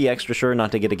probably want to be extra sure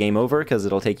not to get a game over, because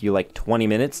it'll take you like 20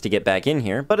 minutes to get back in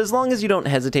here, but as long as you don't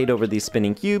hesitate over these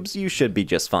spinning cubes, you should be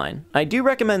just fine. I do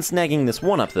recommend snagging this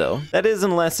one up though. That is,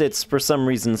 unless it's for some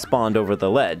reason spawned over the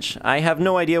ledge. I have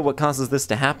no idea what causes this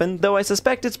to happen, though I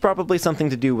suspect it's probably something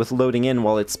to do with loading in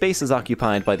while its space is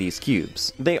occupied by these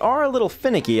cubes. They are a little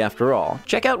finicky after all.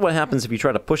 Check out what happens if you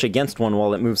try to push against one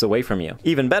while it moves away from you.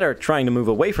 Even better, trying to move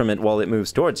away from it while it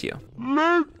moves towards you.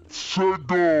 Let's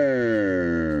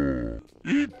go!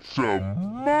 It's a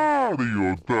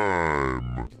Mario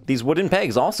time! These wooden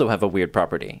pegs also have a weird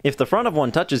property. If the front of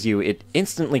one touches you, it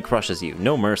instantly crushes you,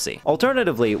 no mercy.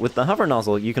 Alternatively, with the hover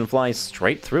nozzle, you can fly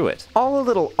straight through it. All a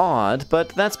little odd, but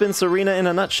that's been Sirena in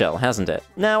a nutshell, hasn't it?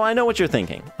 Now, I know what you're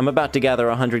thinking. I'm about to gather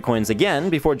 100 coins again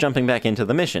before jumping back into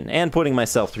the mission, and putting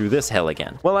myself through this hell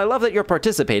again. Well, I love that you're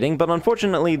participating, but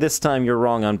unfortunately this time you're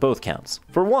wrong on both counts.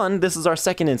 For one, this is our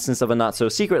second instance of a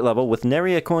not-so-secret level with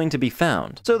nary a coin to be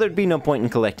found, so there'd be no point in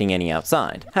collecting any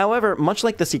outside. However, much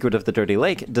like the secret of the Dirty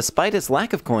Lake, despite its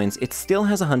lack of coins, it still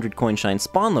has a 100 coin shine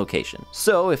spawn location.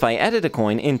 So if I edit a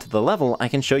coin into the level, I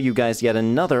can show you guys yet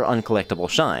another uncollectible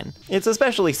shine. It's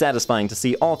especially satisfying to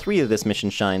see all three of this mission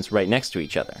shines right next to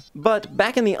each other. But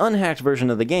back in the unhacked version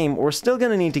of the game, we're still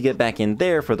gonna need to get back in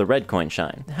there for the red coin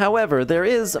shine. However, there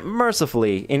is,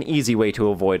 mercifully, an easy way to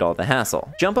avoid all the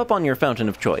hassle. Jump up on your fountain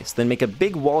of choice, then make a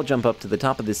big wall jump up to the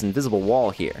top of this invisible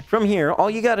wall here. From here, all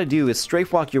you gotta do is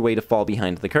strafe walk your way to fall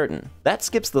behind the curtain. That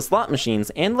skips the slot machines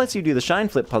and lets you do the shine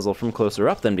flip puzzle from closer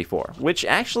up than before, which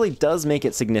actually does make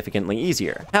it significantly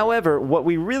easier. However, what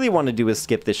we really want to do is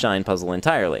skip the shine puzzle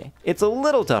entirely. It's a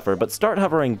little tougher, but start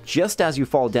hovering just as you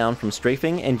fall down from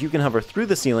strafing and you can hover through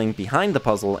the ceiling behind the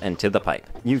puzzle and to the pipe.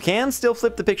 You can still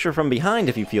flip the picture from behind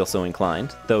if you feel so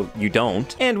inclined, though you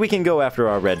don't, and we can go after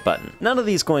our red button. None of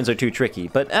these coins are too tricky,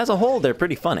 but as a whole they're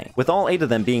pretty funny, with all 8 of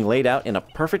them being laid out in a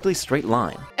perfectly straight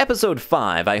line. Episode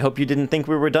 5, I hope you didn't think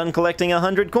we were done collecting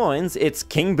 100 coins, it's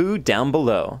King Boo down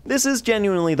below. This is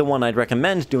genuinely the one I'd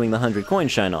recommend doing the 100 coin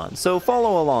shine on, so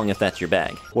follow along if that's your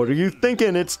bag. What are you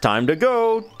thinking? It's time to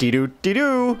go!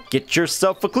 Dee-doo-dee-doo! Get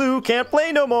yourself a clue, can't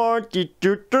play no more!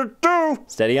 Dee-doo-doo-doo!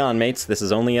 Steady on, mates, this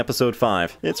is only episode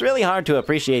 5. It's really hard to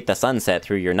appreciate the sunset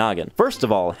through your noggin. First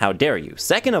of all, how dare you?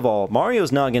 Second of all,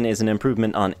 Mario's noggin is an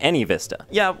improvement on any Vista.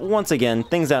 Yeah, once again,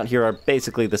 things out here are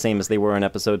basically the same as they were in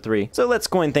episode 3, so let's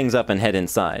coin things up and head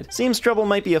inside. Seems trouble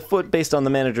might be afoot based on the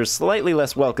manager's slightly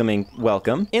less welcoming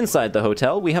welcome. Inside the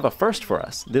hotel, we have a first for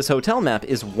us. This hotel map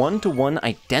is 1-to-1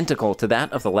 identical to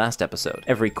that of the last episode.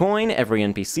 Every coin, every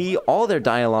NPC, all their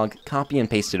dialogue, copy and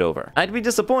pasted over. I'd be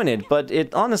disappointed, but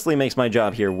it honestly makes my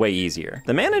job here way easier.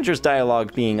 The manager's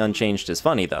dialogue being unchanged is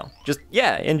funny though. Just,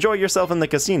 yeah, enjoy yourself in the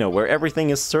casino where everything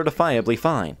is certifiably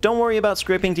fine. Don't worry about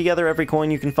scraping together every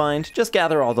coin you can find, just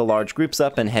gather all the large groups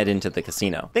up and head into the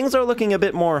casino. Things are looking a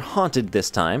bit more haunted this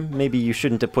time. Maybe you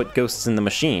shouldn't have put ghosts in the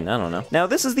machine, I don't know. Now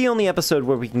this is the only episode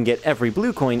where we can get every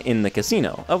blue coin in the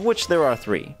casino, of which there are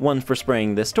 3. One for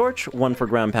spraying this torch, one for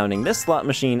ground pounding this slot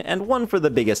machine, and one for the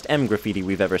biggest M graffiti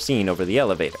we've ever seen over the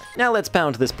elevator. Now let's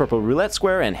pound this purple roulette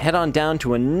square and head on down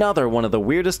to another one of the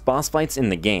weirdest boss fights in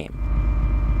the game.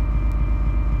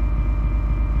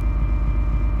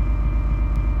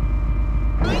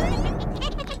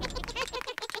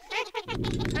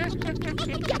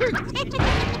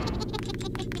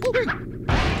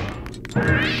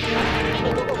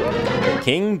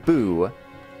 King Boo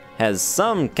has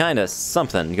some kind of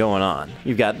something going on.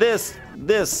 You've got this,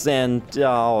 and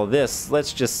all this.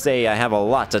 Let's just say I have a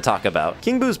lot to talk about.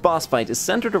 King Boo's boss fight is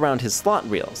centered around his slot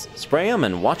reels. Spray them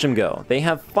and watch them go. They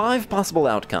have 5 possible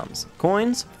outcomes: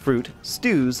 coins, fruit,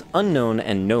 stews, unknown,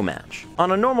 and no match.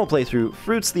 On a normal playthrough,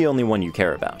 fruit's the only one you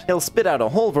care about. He'll spit out a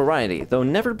whole variety, though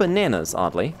never bananas,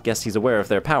 oddly. Guess he's aware of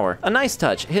their power. A nice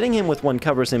touch, hitting him with one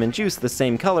covers him in juice the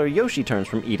same color Yoshi turns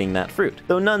from eating that fruit,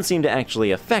 though none seem to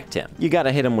actually affect him. You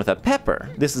gotta hit him with a pepper.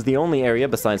 This is the only area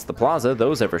besides the plaza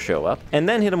those ever show up. and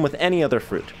then hit him with any other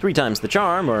fruit. 3 times the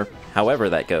charm, or however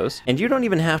that goes, and you don't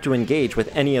even have to engage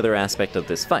with any other aspect of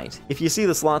this fight. If you see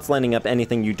the slots lining up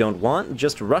anything you don't want,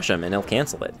 just rush him and he'll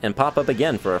cancel it, and pop up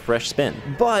again for a fresh spin.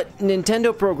 But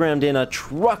Nintendo programmed in a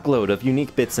truckload of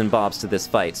unique bits and bobs to this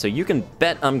fight, so you can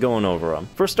bet I'm going over them.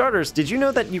 For starters, did you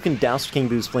know that you can douse King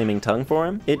Boo's flaming tongue for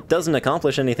him? It doesn't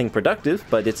accomplish anything productive,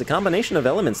 but it's a combination of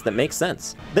elements that makes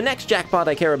sense. The next jackpot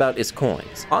I care about is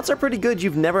coins. Odds are pretty good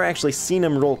you've never actually seen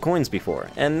him roll coins before,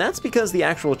 and that's because the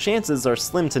actual chances are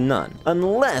slim to none,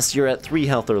 unless you're at 3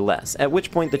 health or less, at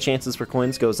which point the chances for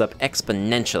coins goes up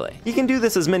exponentially. You can do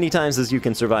this as many times as you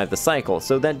can survive the cycle,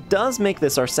 so that does make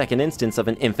this our second instance of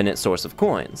an infinite source of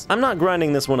coins. I'm not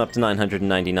grinding this one up to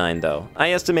 999 though.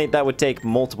 I estimate that would take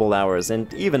multiple hours,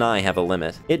 and even I have a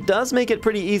limit. It does make it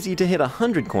pretty easy to hit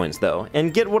 100 coins though,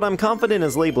 and get what I'm confident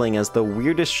is labeling as the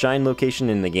weirdest shine location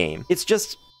in the game. It's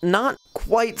just not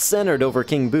quite centered over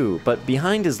King Boo, but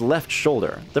behind his left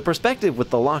shoulder. The perspective with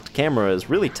the locked camera is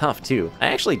really tough too. I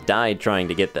actually died trying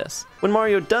to get this. When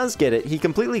Mario does get it, he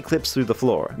completely clips through the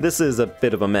floor. This is a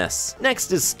bit of a mess.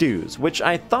 Next is Stews, which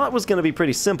I thought was going to be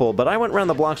pretty simple, but I went around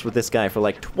the blocks with this guy for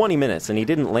like 20 minutes and he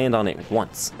didn't land on it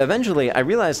once. Eventually, I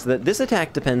realized that this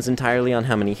attack depends entirely on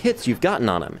how many hits you've gotten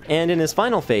on him, and in his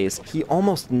final phase, he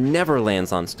almost never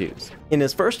lands on Stews. In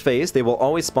his first phase, they will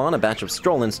always spawn a batch of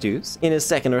Strollen Stews. In his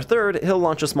second or third, he'll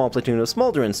launch a small platoon of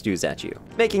Smolderen Stews at you,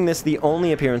 making this the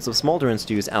only appearance of Smolderen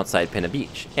Stews outside Pinna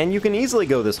Beach, and you can easily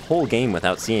go this whole game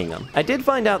without seeing them. I did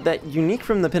find out that, unique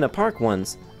from the Pinna Park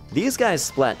ones, these guys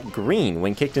splat green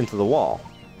when kicked into the wall.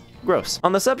 Gross.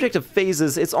 On the subject of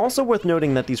phases, it's also worth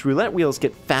noting that these roulette wheels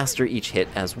get faster each hit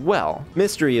as well.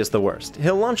 Mystery is the worst.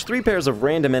 He'll launch 3 pairs of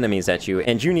random enemies at you,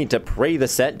 and you need to pray the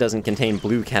set doesn't contain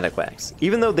blue cataquacks.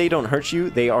 Even though they don't hurt you,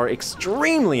 they are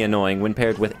extremely annoying when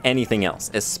paired with anything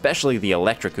else, especially the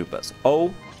Electric Koopas.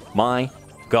 Oh my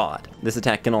god. This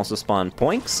attack can also spawn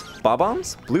poinks,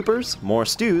 bob-ombs, bloopers, more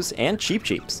stews, and cheap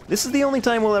cheeps. This is the only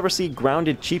time we'll ever see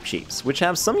grounded cheap cheeps, which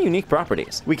have some unique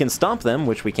properties. We can stomp them,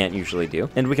 which we can't usually do,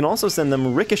 and we can also send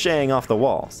them ricocheting off the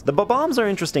walls. The bob-ombs are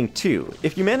interesting too.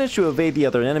 If you manage to evade the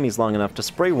other enemies long enough to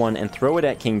spray one and throw it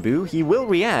at King Boo, he will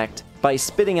react by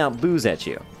spitting out boos at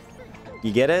you.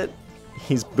 You get it?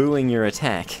 He's booing your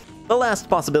attack. The last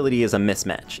possibility is a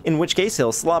mismatch, in which case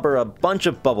he'll slobber a bunch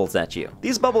of bubbles at you.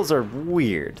 These bubbles are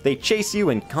weird. They chase you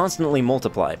and constantly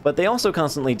multiply, but they also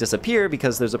constantly disappear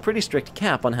because there's a pretty strict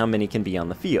cap on how many can be on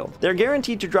the field. They're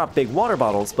guaranteed to drop big water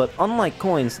bottles, but unlike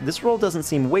coins, this roll doesn't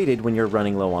seem weighted when you're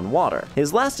running low on water.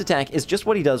 His last attack is just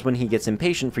what he does when he gets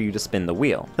impatient for you to spin the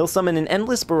wheel. He'll summon an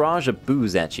endless barrage of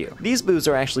boos at you. These boos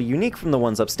are actually unique from the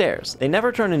ones upstairs. They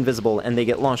never turn invisible and they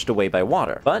get launched away by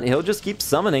water, but he'll just keep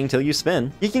summoning till you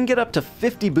spin. You can get up to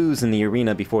 50 boos in the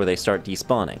arena before they start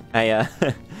despawning.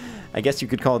 I guess you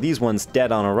could call these ones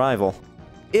dead on arrival.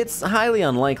 It's highly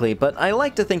unlikely, but I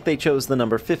like to think they chose the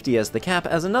number 50 as the cap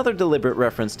as another deliberate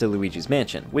reference to Luigi's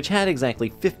Mansion, which had exactly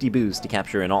 50 boos to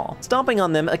capture in all. Stomping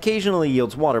on them occasionally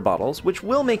yields water bottles, which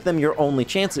will make them your only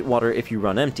chance at water if you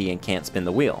run empty and can't spin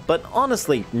the wheel. But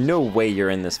honestly, no way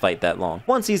you're in this fight that long.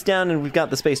 Once he's down and we've got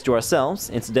the space to ourselves,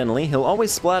 incidentally, he'll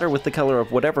always splatter with the color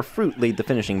of whatever fruit laid the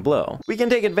finishing blow. We can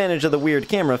take advantage of the weird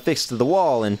camera fixed to the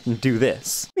wall and do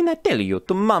this. When I tell you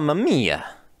to Mamma Mia,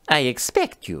 I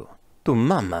expect you to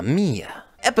Mamma Mia.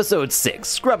 Episode 6,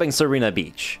 Scrubbing Sirena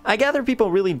Beach. I gather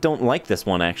people really don't like this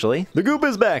one, actually. The goop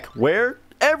is back. Where?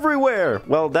 Everywhere!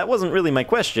 Well, that wasn't really my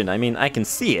question. I mean, I can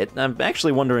see it. I'm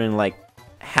actually wondering, like,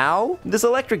 how? This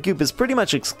electric goop is pretty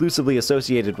much exclusively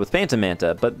associated with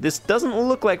Phantamanta, but this doesn't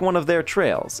look like one of their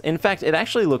trails. In fact, it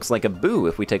actually looks like a boo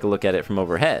if we take a look at it from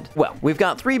overhead. Well, we've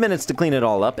got 3 minutes to clean it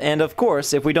all up, and of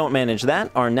course, if we don't manage that,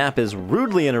 our nap is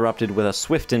rudely interrupted with a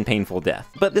swift and painful death.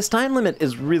 But this time limit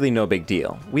is really no big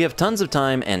deal. We have tons of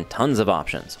time and tons of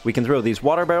options. We can throw these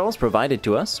water barrels provided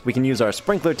to us, we can use our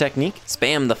sprinkler technique,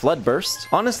 spam the flood burst.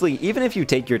 Honestly, even if you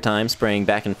take your time spraying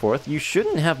back and forth, you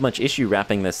shouldn't have much issue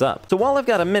wrapping this up. So while I've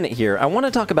got a minute here, I want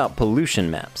to talk about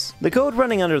pollution maps. The code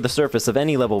running under the surface of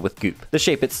any level with goop. The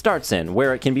shape it starts in,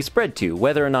 where it can be spread to,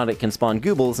 whether or not it can spawn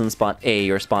goobles in spot A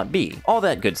or spot B. All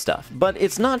that good stuff. But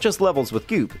it's not just levels with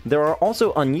goop. There are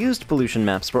also unused pollution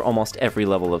maps for almost every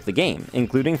level of the game,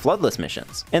 including floodless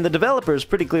missions. And the developers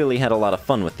pretty clearly had a lot of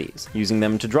fun with these, using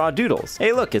them to draw doodles.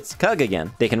 Hey look, it's Cug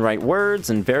again. They can write words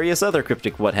and various other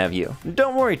cryptic what have you.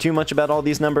 Don't worry too much about all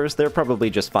these numbers, they're probably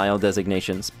just file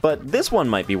designations, but this one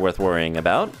might be worth worrying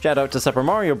about. Shout out to Super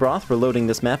Mario Broth for loading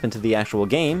this map into the actual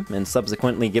game, and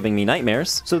subsequently giving me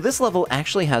nightmares. So this level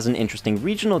actually has an interesting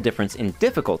regional difference in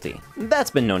difficulty.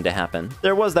 That's been known to happen.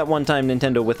 There was that one time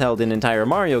Nintendo withheld an entire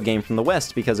Mario game from the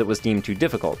West because it was deemed too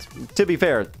difficult. To be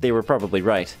fair, they were probably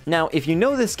right. Now, if you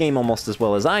know this game almost as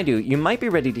well as I do, you might be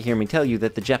ready to hear me tell you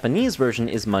that the Japanese version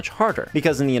is much harder,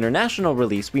 because in the international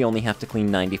release we only have to clean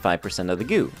 95% of the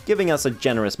goo, giving us a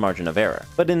generous margin of error.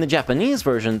 But in the Japanese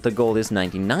version, the goal is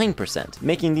 99%,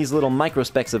 making these little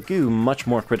microspecks of goo much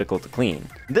more critical to clean.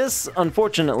 This,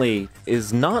 unfortunately,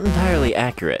 is not entirely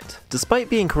accurate, despite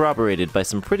being corroborated by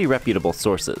some pretty reputable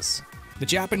sources. The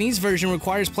Japanese version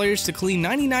requires players to clean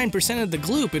 99% of the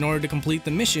gloop in order to complete the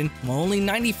mission, while only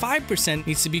 95%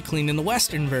 needs to be cleaned in the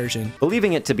Western version.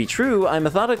 Believing it to be true, I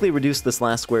methodically reduced this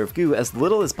last square of goo as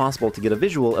little as possible to get a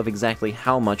visual of exactly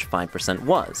how much 5%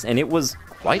 was, and it was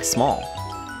quite small.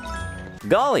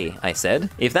 Golly, I said,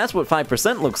 if that's what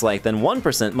 5% looks like, then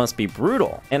 1% must be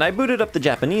brutal. And I booted up the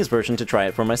Japanese version to try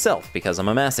it for myself, because I'm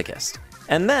a masochist.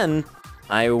 And then,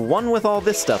 I won with all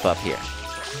this stuff up here.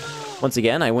 Once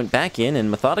again, I went back in and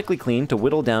methodically cleaned to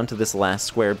whittle down to this last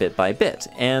square bit by bit,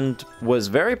 and was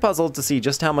very puzzled to see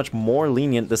just how much more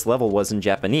lenient this level was in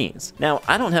Japanese. Now,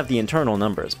 I don't have the internal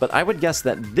numbers, but I would guess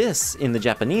that this in the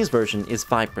Japanese version is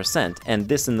 5%, and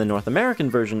this in the North American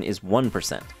version is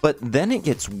 1%. But then it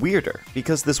gets weirder,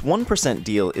 because this 1%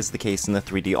 deal is the case in the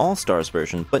 3D All-Stars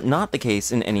version, but not the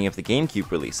case in any of the GameCube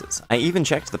releases. I even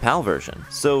checked the PAL version.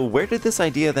 So where did this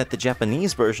idea that the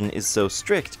Japanese version is so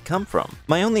strict come from?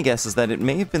 My only guess is that it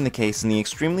may have been the case in the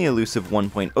extremely elusive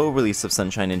 1.0 release of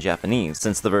Sunshine in Japanese,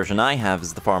 since the version I have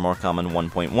is the far more common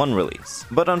 1.1 release.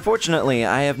 But unfortunately,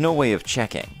 I have no way of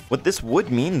checking. What this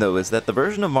would mean though is that the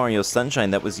version of Mario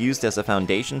Sunshine that was used as a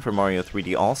foundation for Mario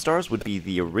 3D All-Stars would be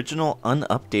the original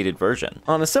unupdated version.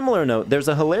 On a similar note, there's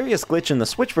a hilarious glitch in the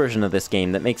Switch version of this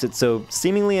game that makes it so,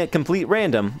 seemingly at complete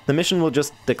random, the mission will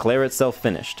just declare itself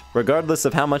finished, regardless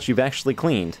of how much you've actually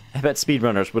cleaned. I bet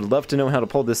speedrunners would love to know how to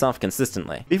pull this off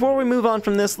consistently. Before we move on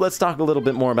from this, let's talk a little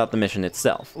bit more about the mission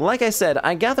itself. Like I said,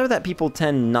 I gather that people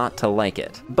tend not to like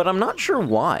it, but I'm not sure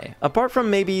why, apart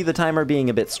from maybe the timer being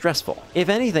a bit stressful. If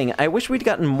anything, I wish we'd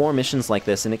gotten more missions like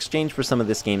this in exchange for some of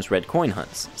this game's red coin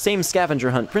hunts. Same scavenger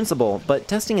hunt principle, but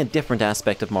testing a different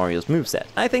aspect of Mario's moveset.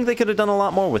 I think they could have done a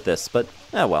lot more with this, but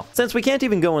oh well. Since we can't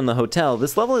even go in the hotel,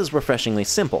 this level is refreshingly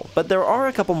simple, but there are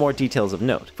a couple more details of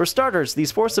note. For starters,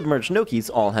 these 4 submerged Nokis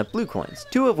all have blue coins,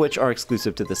 2 of which are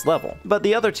exclusive to this level, but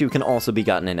the other 2 can also be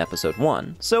gotten in episode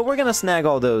 1, so we're gonna snag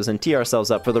all those and tee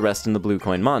ourselves up for the rest in the blue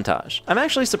coin montage. I'm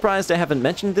actually surprised I haven't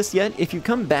mentioned this yet. If you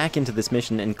come back into this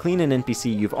mission and clean an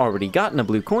NPC you've already gotten a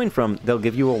blue coin from, they'll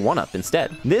give you a 1-up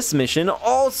instead. This mission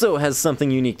also has something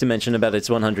unique to mention about its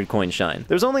 100 coin shine.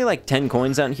 There's only like 10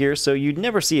 coins out here, so you'd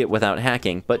never see it without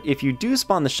hacking, but if you do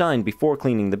spawn the shine before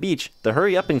cleaning the beach, the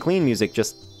hurry up and clean music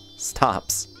just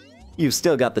stops. You've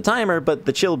still got the timer, but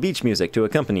the chill beach music to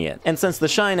accompany it. And since the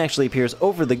shine actually appears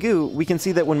over the goo, we can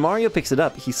see that when Mario picks it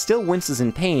up, he still winces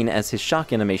in pain as his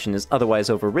shock animation is otherwise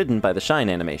overridden by the shine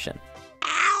animation.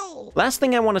 Last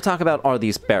thing I want to talk about are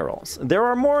these barrels. There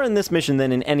are more in this mission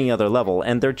than in any other level,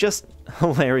 and they're just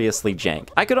hilariously jank.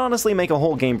 I could honestly make a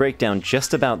whole game breakdown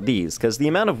just about these, because the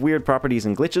amount of weird properties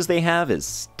and glitches they have is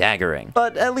staggering.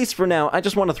 But at least for now, I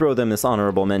just want to throw them this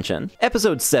honorable mention.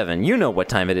 Episode 7, you know what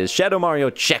time it is. Shadow Mario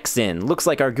checks in. Looks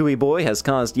like our gooey boy has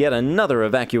caused yet another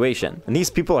evacuation, and these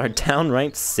people are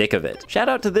downright sick of it. Shout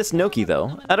out to this Noki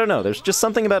though. I don't know, there's just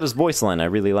something about his voice line I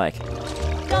really like.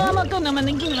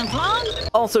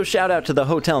 Also, shout out to the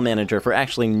hotel manager for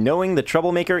actually knowing the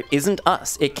troublemaker isn't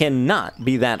us. It cannot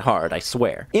be that hard, I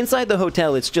swear. Inside the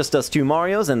hotel, it's just us 2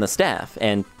 Marios and the staff,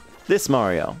 and this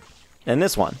Mario. And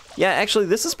this one. Yeah, actually,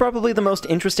 this is probably the most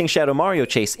interesting Shadow Mario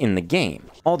chase in the game.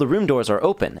 All the room doors are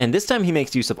open, and this time he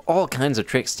makes use of all kinds of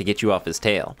tricks to get you off his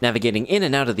tail. Navigating in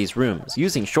and out of these rooms,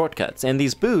 using shortcuts, and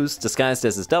these boos, disguised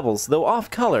as his doubles, though off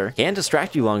color, can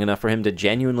distract you long enough for him to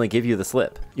genuinely give you the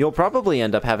slip. You'll probably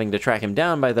end up having to track him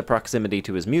down by the proximity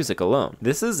to his music alone.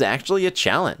 This is actually a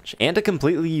challenge, and a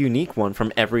completely unique one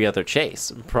from every other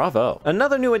chase. Bravo.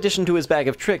 Another new addition to his bag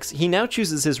of tricks, he now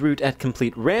chooses his route at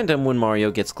complete random when Mario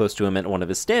gets close to him at one of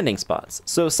his standing spots,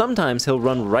 so sometimes he'll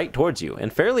run right towards you,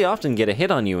 and fairly often get a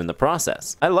hit on you in the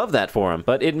process. I love that for him,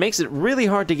 but it makes it really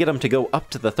hard to get him to go up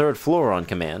to the 3rd floor on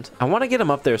command. I want to get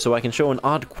him up there so I can show an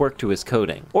odd quirk to his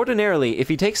coding. Ordinarily, if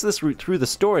he takes this route through the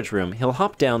storage room, he'll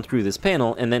hop down through this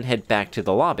panel and then head back to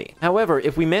the lobby. However,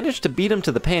 if we manage to beat him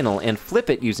to the panel and flip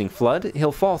it using Flood,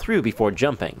 he'll fall through before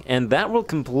jumping, and that will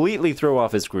completely throw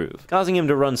off his groove, causing him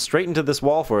to run straight into this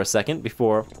wall for a second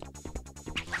before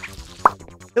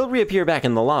He'll reappear back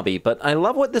in the lobby, but I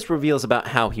love what this reveals about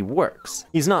how he works.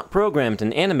 He's not programmed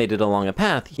and animated along a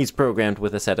path, he's programmed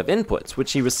with a set of inputs,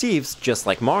 which he receives just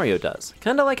like Mario does.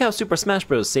 Kinda like how Super Smash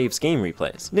Bros. Saves game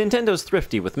replays. Nintendo's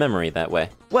thrifty with memory that way.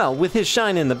 Well, with his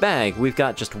shine in the bag, we've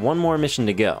got just one more mission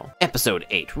to go. Episode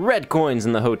 8, red coins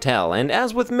in the hotel, and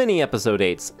as with many Episode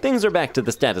 8s, things are back to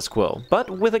the status quo, but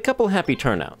with a couple happy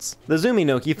turnouts. The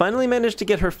Zuminoki finally managed to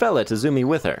get her fella to Zumi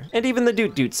with her, and even the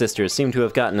Doot Doot sisters seem to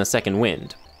have gotten a second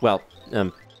wind. Well,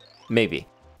 maybe.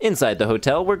 Inside the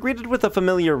hotel, we're greeted with a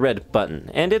familiar red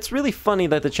button, and it's really funny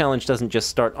that the challenge doesn't just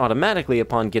start automatically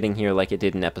upon getting here like it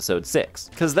did in Episode 6,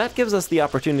 cause that gives us the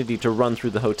opportunity to run through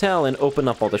the hotel and open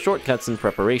up all the shortcuts in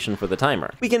preparation for the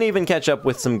timer. We can even catch up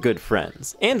with some good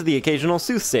friends, and the occasional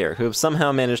soothsayer who have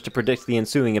somehow managed to predict the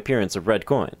ensuing appearance of red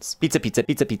coins. Pizza, pizza,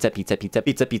 pizza, pizza, pizza, pizza,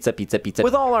 pizza, pizza, pizza, pizza.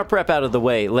 With all our prep out of the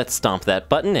way, let's stomp that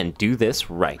button and do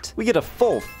this right. We get a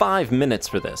full 5 minutes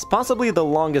for this, possibly the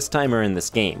longest timer in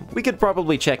this game. We could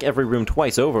probably check every room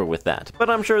twice over with that, but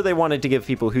I'm sure they wanted to give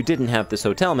people who didn't have this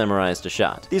hotel memorized a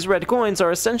shot. These red coins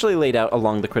are essentially laid out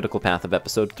along the critical path of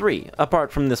Episode 3,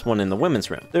 apart from this one in the women's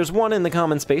room. There's one in the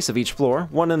common space of each floor,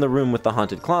 one in the room with the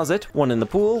haunted closet, one in the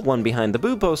pool, one behind the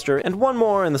boo poster, and one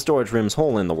more in the storage room's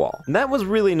hole in the wall. That was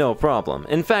really no problem.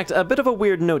 In fact, a bit of a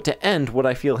weird note to end what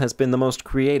I feel has been the most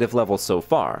creative level so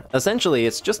far. Essentially,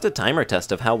 it's just a timer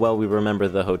test of how well we remember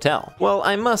the hotel. Well,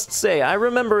 I must say, I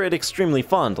remember it extremely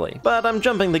fondly, but I'm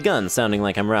jumping the gun sounding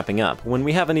like I'm wrapping up when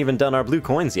we haven't even done our blue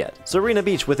coins yet. Sirena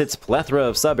Beach with its plethora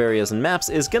of sub-areas and maps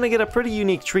is gonna get a pretty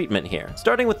unique treatment here.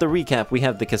 Starting with the recap, we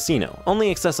have the casino,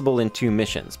 only accessible in 2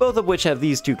 missions, both of which have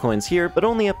these 2 coins here, but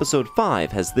only Episode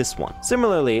 5 has this one.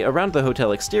 Similarly, around the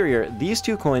hotel exterior, these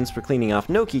 2 coins for cleaning off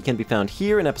Noki can be found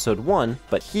here in Episode 1,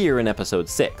 but here in Episode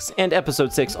 6. And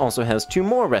Episode 6 also has 2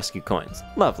 more rescue coins.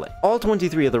 Lovely. All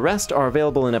 23 of the rest are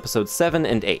available in Episodes 7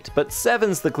 and 8, but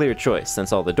 7's the clear choice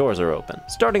since all the doors are open.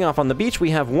 Starting off on the beach, we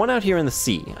have one out here in the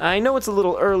sea. I know it's a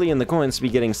little early in the coins to be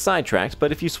getting sidetracked, but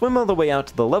if you swim all the way out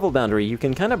to the level boundary, you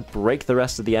can kind of break the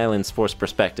rest of the island's forced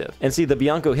perspective, and see the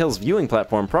Bianco Hills viewing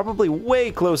platform probably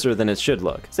way closer than it should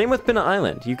look. Same with Pinna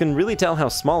Island, you can really tell how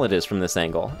small it is from this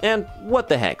angle. And what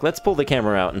the heck, let's pull the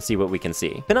camera out and see what we can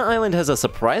see. Pinna Island has a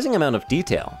surprising amount of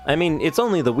detail. I mean, it's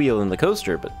only the wheel and the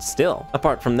coaster, but still.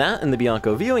 Apart from that and the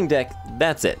Bianco viewing deck,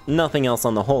 that's it. Nothing else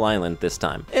on the whole island this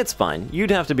time. It's fine,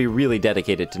 you'd have to be really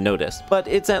dedicated to notice, but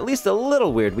it's at least a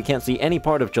little weird we can't see any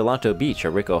part of Gelato Beach or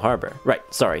Rico Harbor. Right,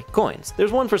 sorry, coins.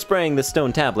 There's one for spraying this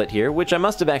stone tablet here, which I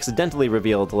must have accidentally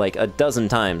revealed like a dozen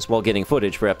times while getting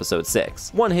footage for Episode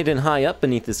 6. One hidden high up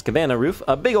beneath this cabana roof,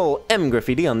 a big ol' M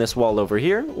graffiti on this wall over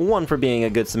here, one for being a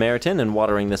good Samaritan and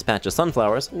watering this patch of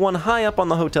sunflowers, one high up on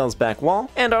the hotel's back wall,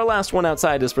 and our last one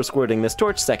outside is for squirting this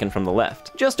torch second from the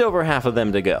left. Just over half of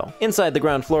them to go. Inside the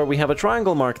ground floor we have a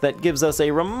triangle mark that gives us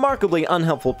a remarkably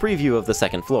unhelpful preview of the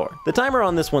second floor. The timer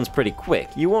on this one's pretty quick,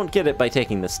 you won't get it by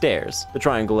taking the stairs. The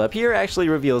triangle up here actually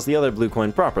reveals the other blue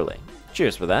coin properly.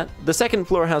 Cheers for that. The second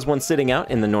floor has one sitting out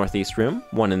in the northeast room,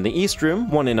 one in the east room,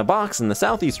 one in a box in the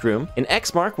southeast room. An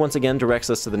X mark once again directs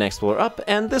us to the next floor up,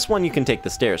 and this one you can take the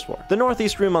stairs for. The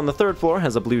northeast room on the third floor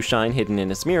has a blue shine hidden in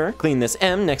its mirror. Clean this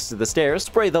M next to the stairs,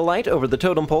 spray the light over the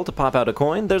totem pole to pop out a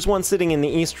coin. There's one sitting in the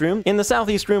east room. In the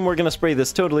southeast room we're gonna spray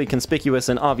this totally conspicuous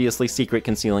and obviously secret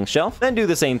concealing shelf, then do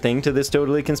the same thing to this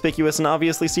totally conspicuous and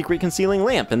obviously secret concealing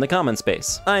lamp in the common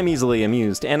space. I'm easily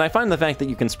amused, and I find the fact that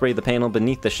you can spray the panel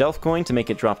beneath the shelf coin to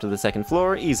make it drop to the second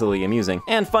floor easily amusing.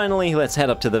 And finally, let's head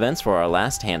up to the vents for our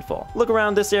last handful. Look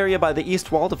around this area by the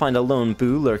east wall to find a lone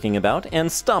boo lurking about, and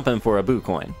stomp him for a boo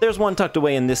coin. There's one tucked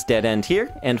away in this dead end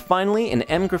here, and finally an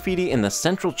M graffiti in the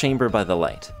central chamber by the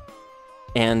light.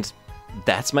 And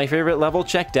that's my favorite level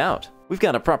checked out. We've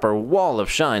got a proper wall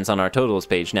of shines on our totals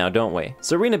page now, don't we?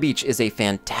 Sirena Beach is a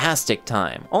fantastic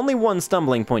time. Only one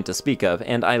stumbling point to speak of,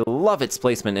 and I love its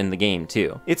placement in the game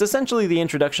too. It's essentially the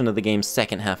introduction of the game's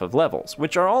second half of levels,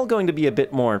 which are all going to be a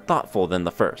bit more thoughtful than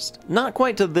the first. Not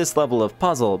quite to this level of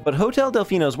puzzle, but Hotel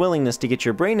Delfino's willingness to get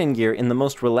your brain in gear in the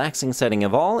most relaxing setting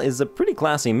of all is a pretty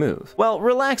classy move. Well,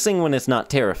 relaxing when it's not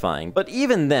terrifying, but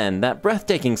even then, that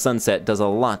breathtaking sunset does a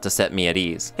lot to set me at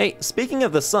ease. Hey, speaking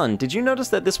of the sun, did you notice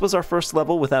that this was our first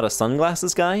level without a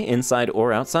sunglasses guy, inside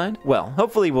or outside? Well,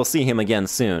 hopefully we'll see him again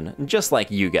soon, just like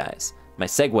you guys. My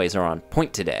segues are on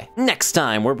point today. Next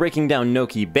time, we're breaking down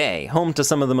Noki Bay, home to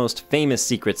some of the most famous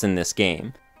secrets in this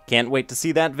game. Can't wait to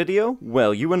see that video?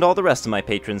 Well, you and all the rest of my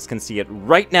patrons can see it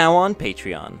right now on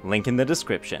Patreon, link in the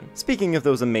description. Speaking of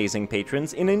those amazing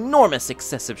patrons, an enormous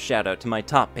excessive shout out to my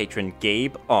top patron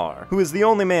Gabe R, who is the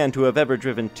only man to have ever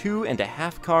driven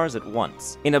 2.5 cars at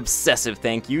once. An obsessive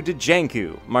thank you to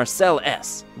Janku, Marcel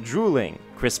S, Drooling,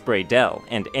 Chris Braydell,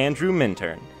 and Andrew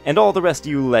Minturn, and all the rest of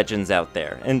you legends out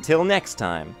there. Until next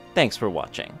time, thanks for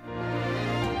watching.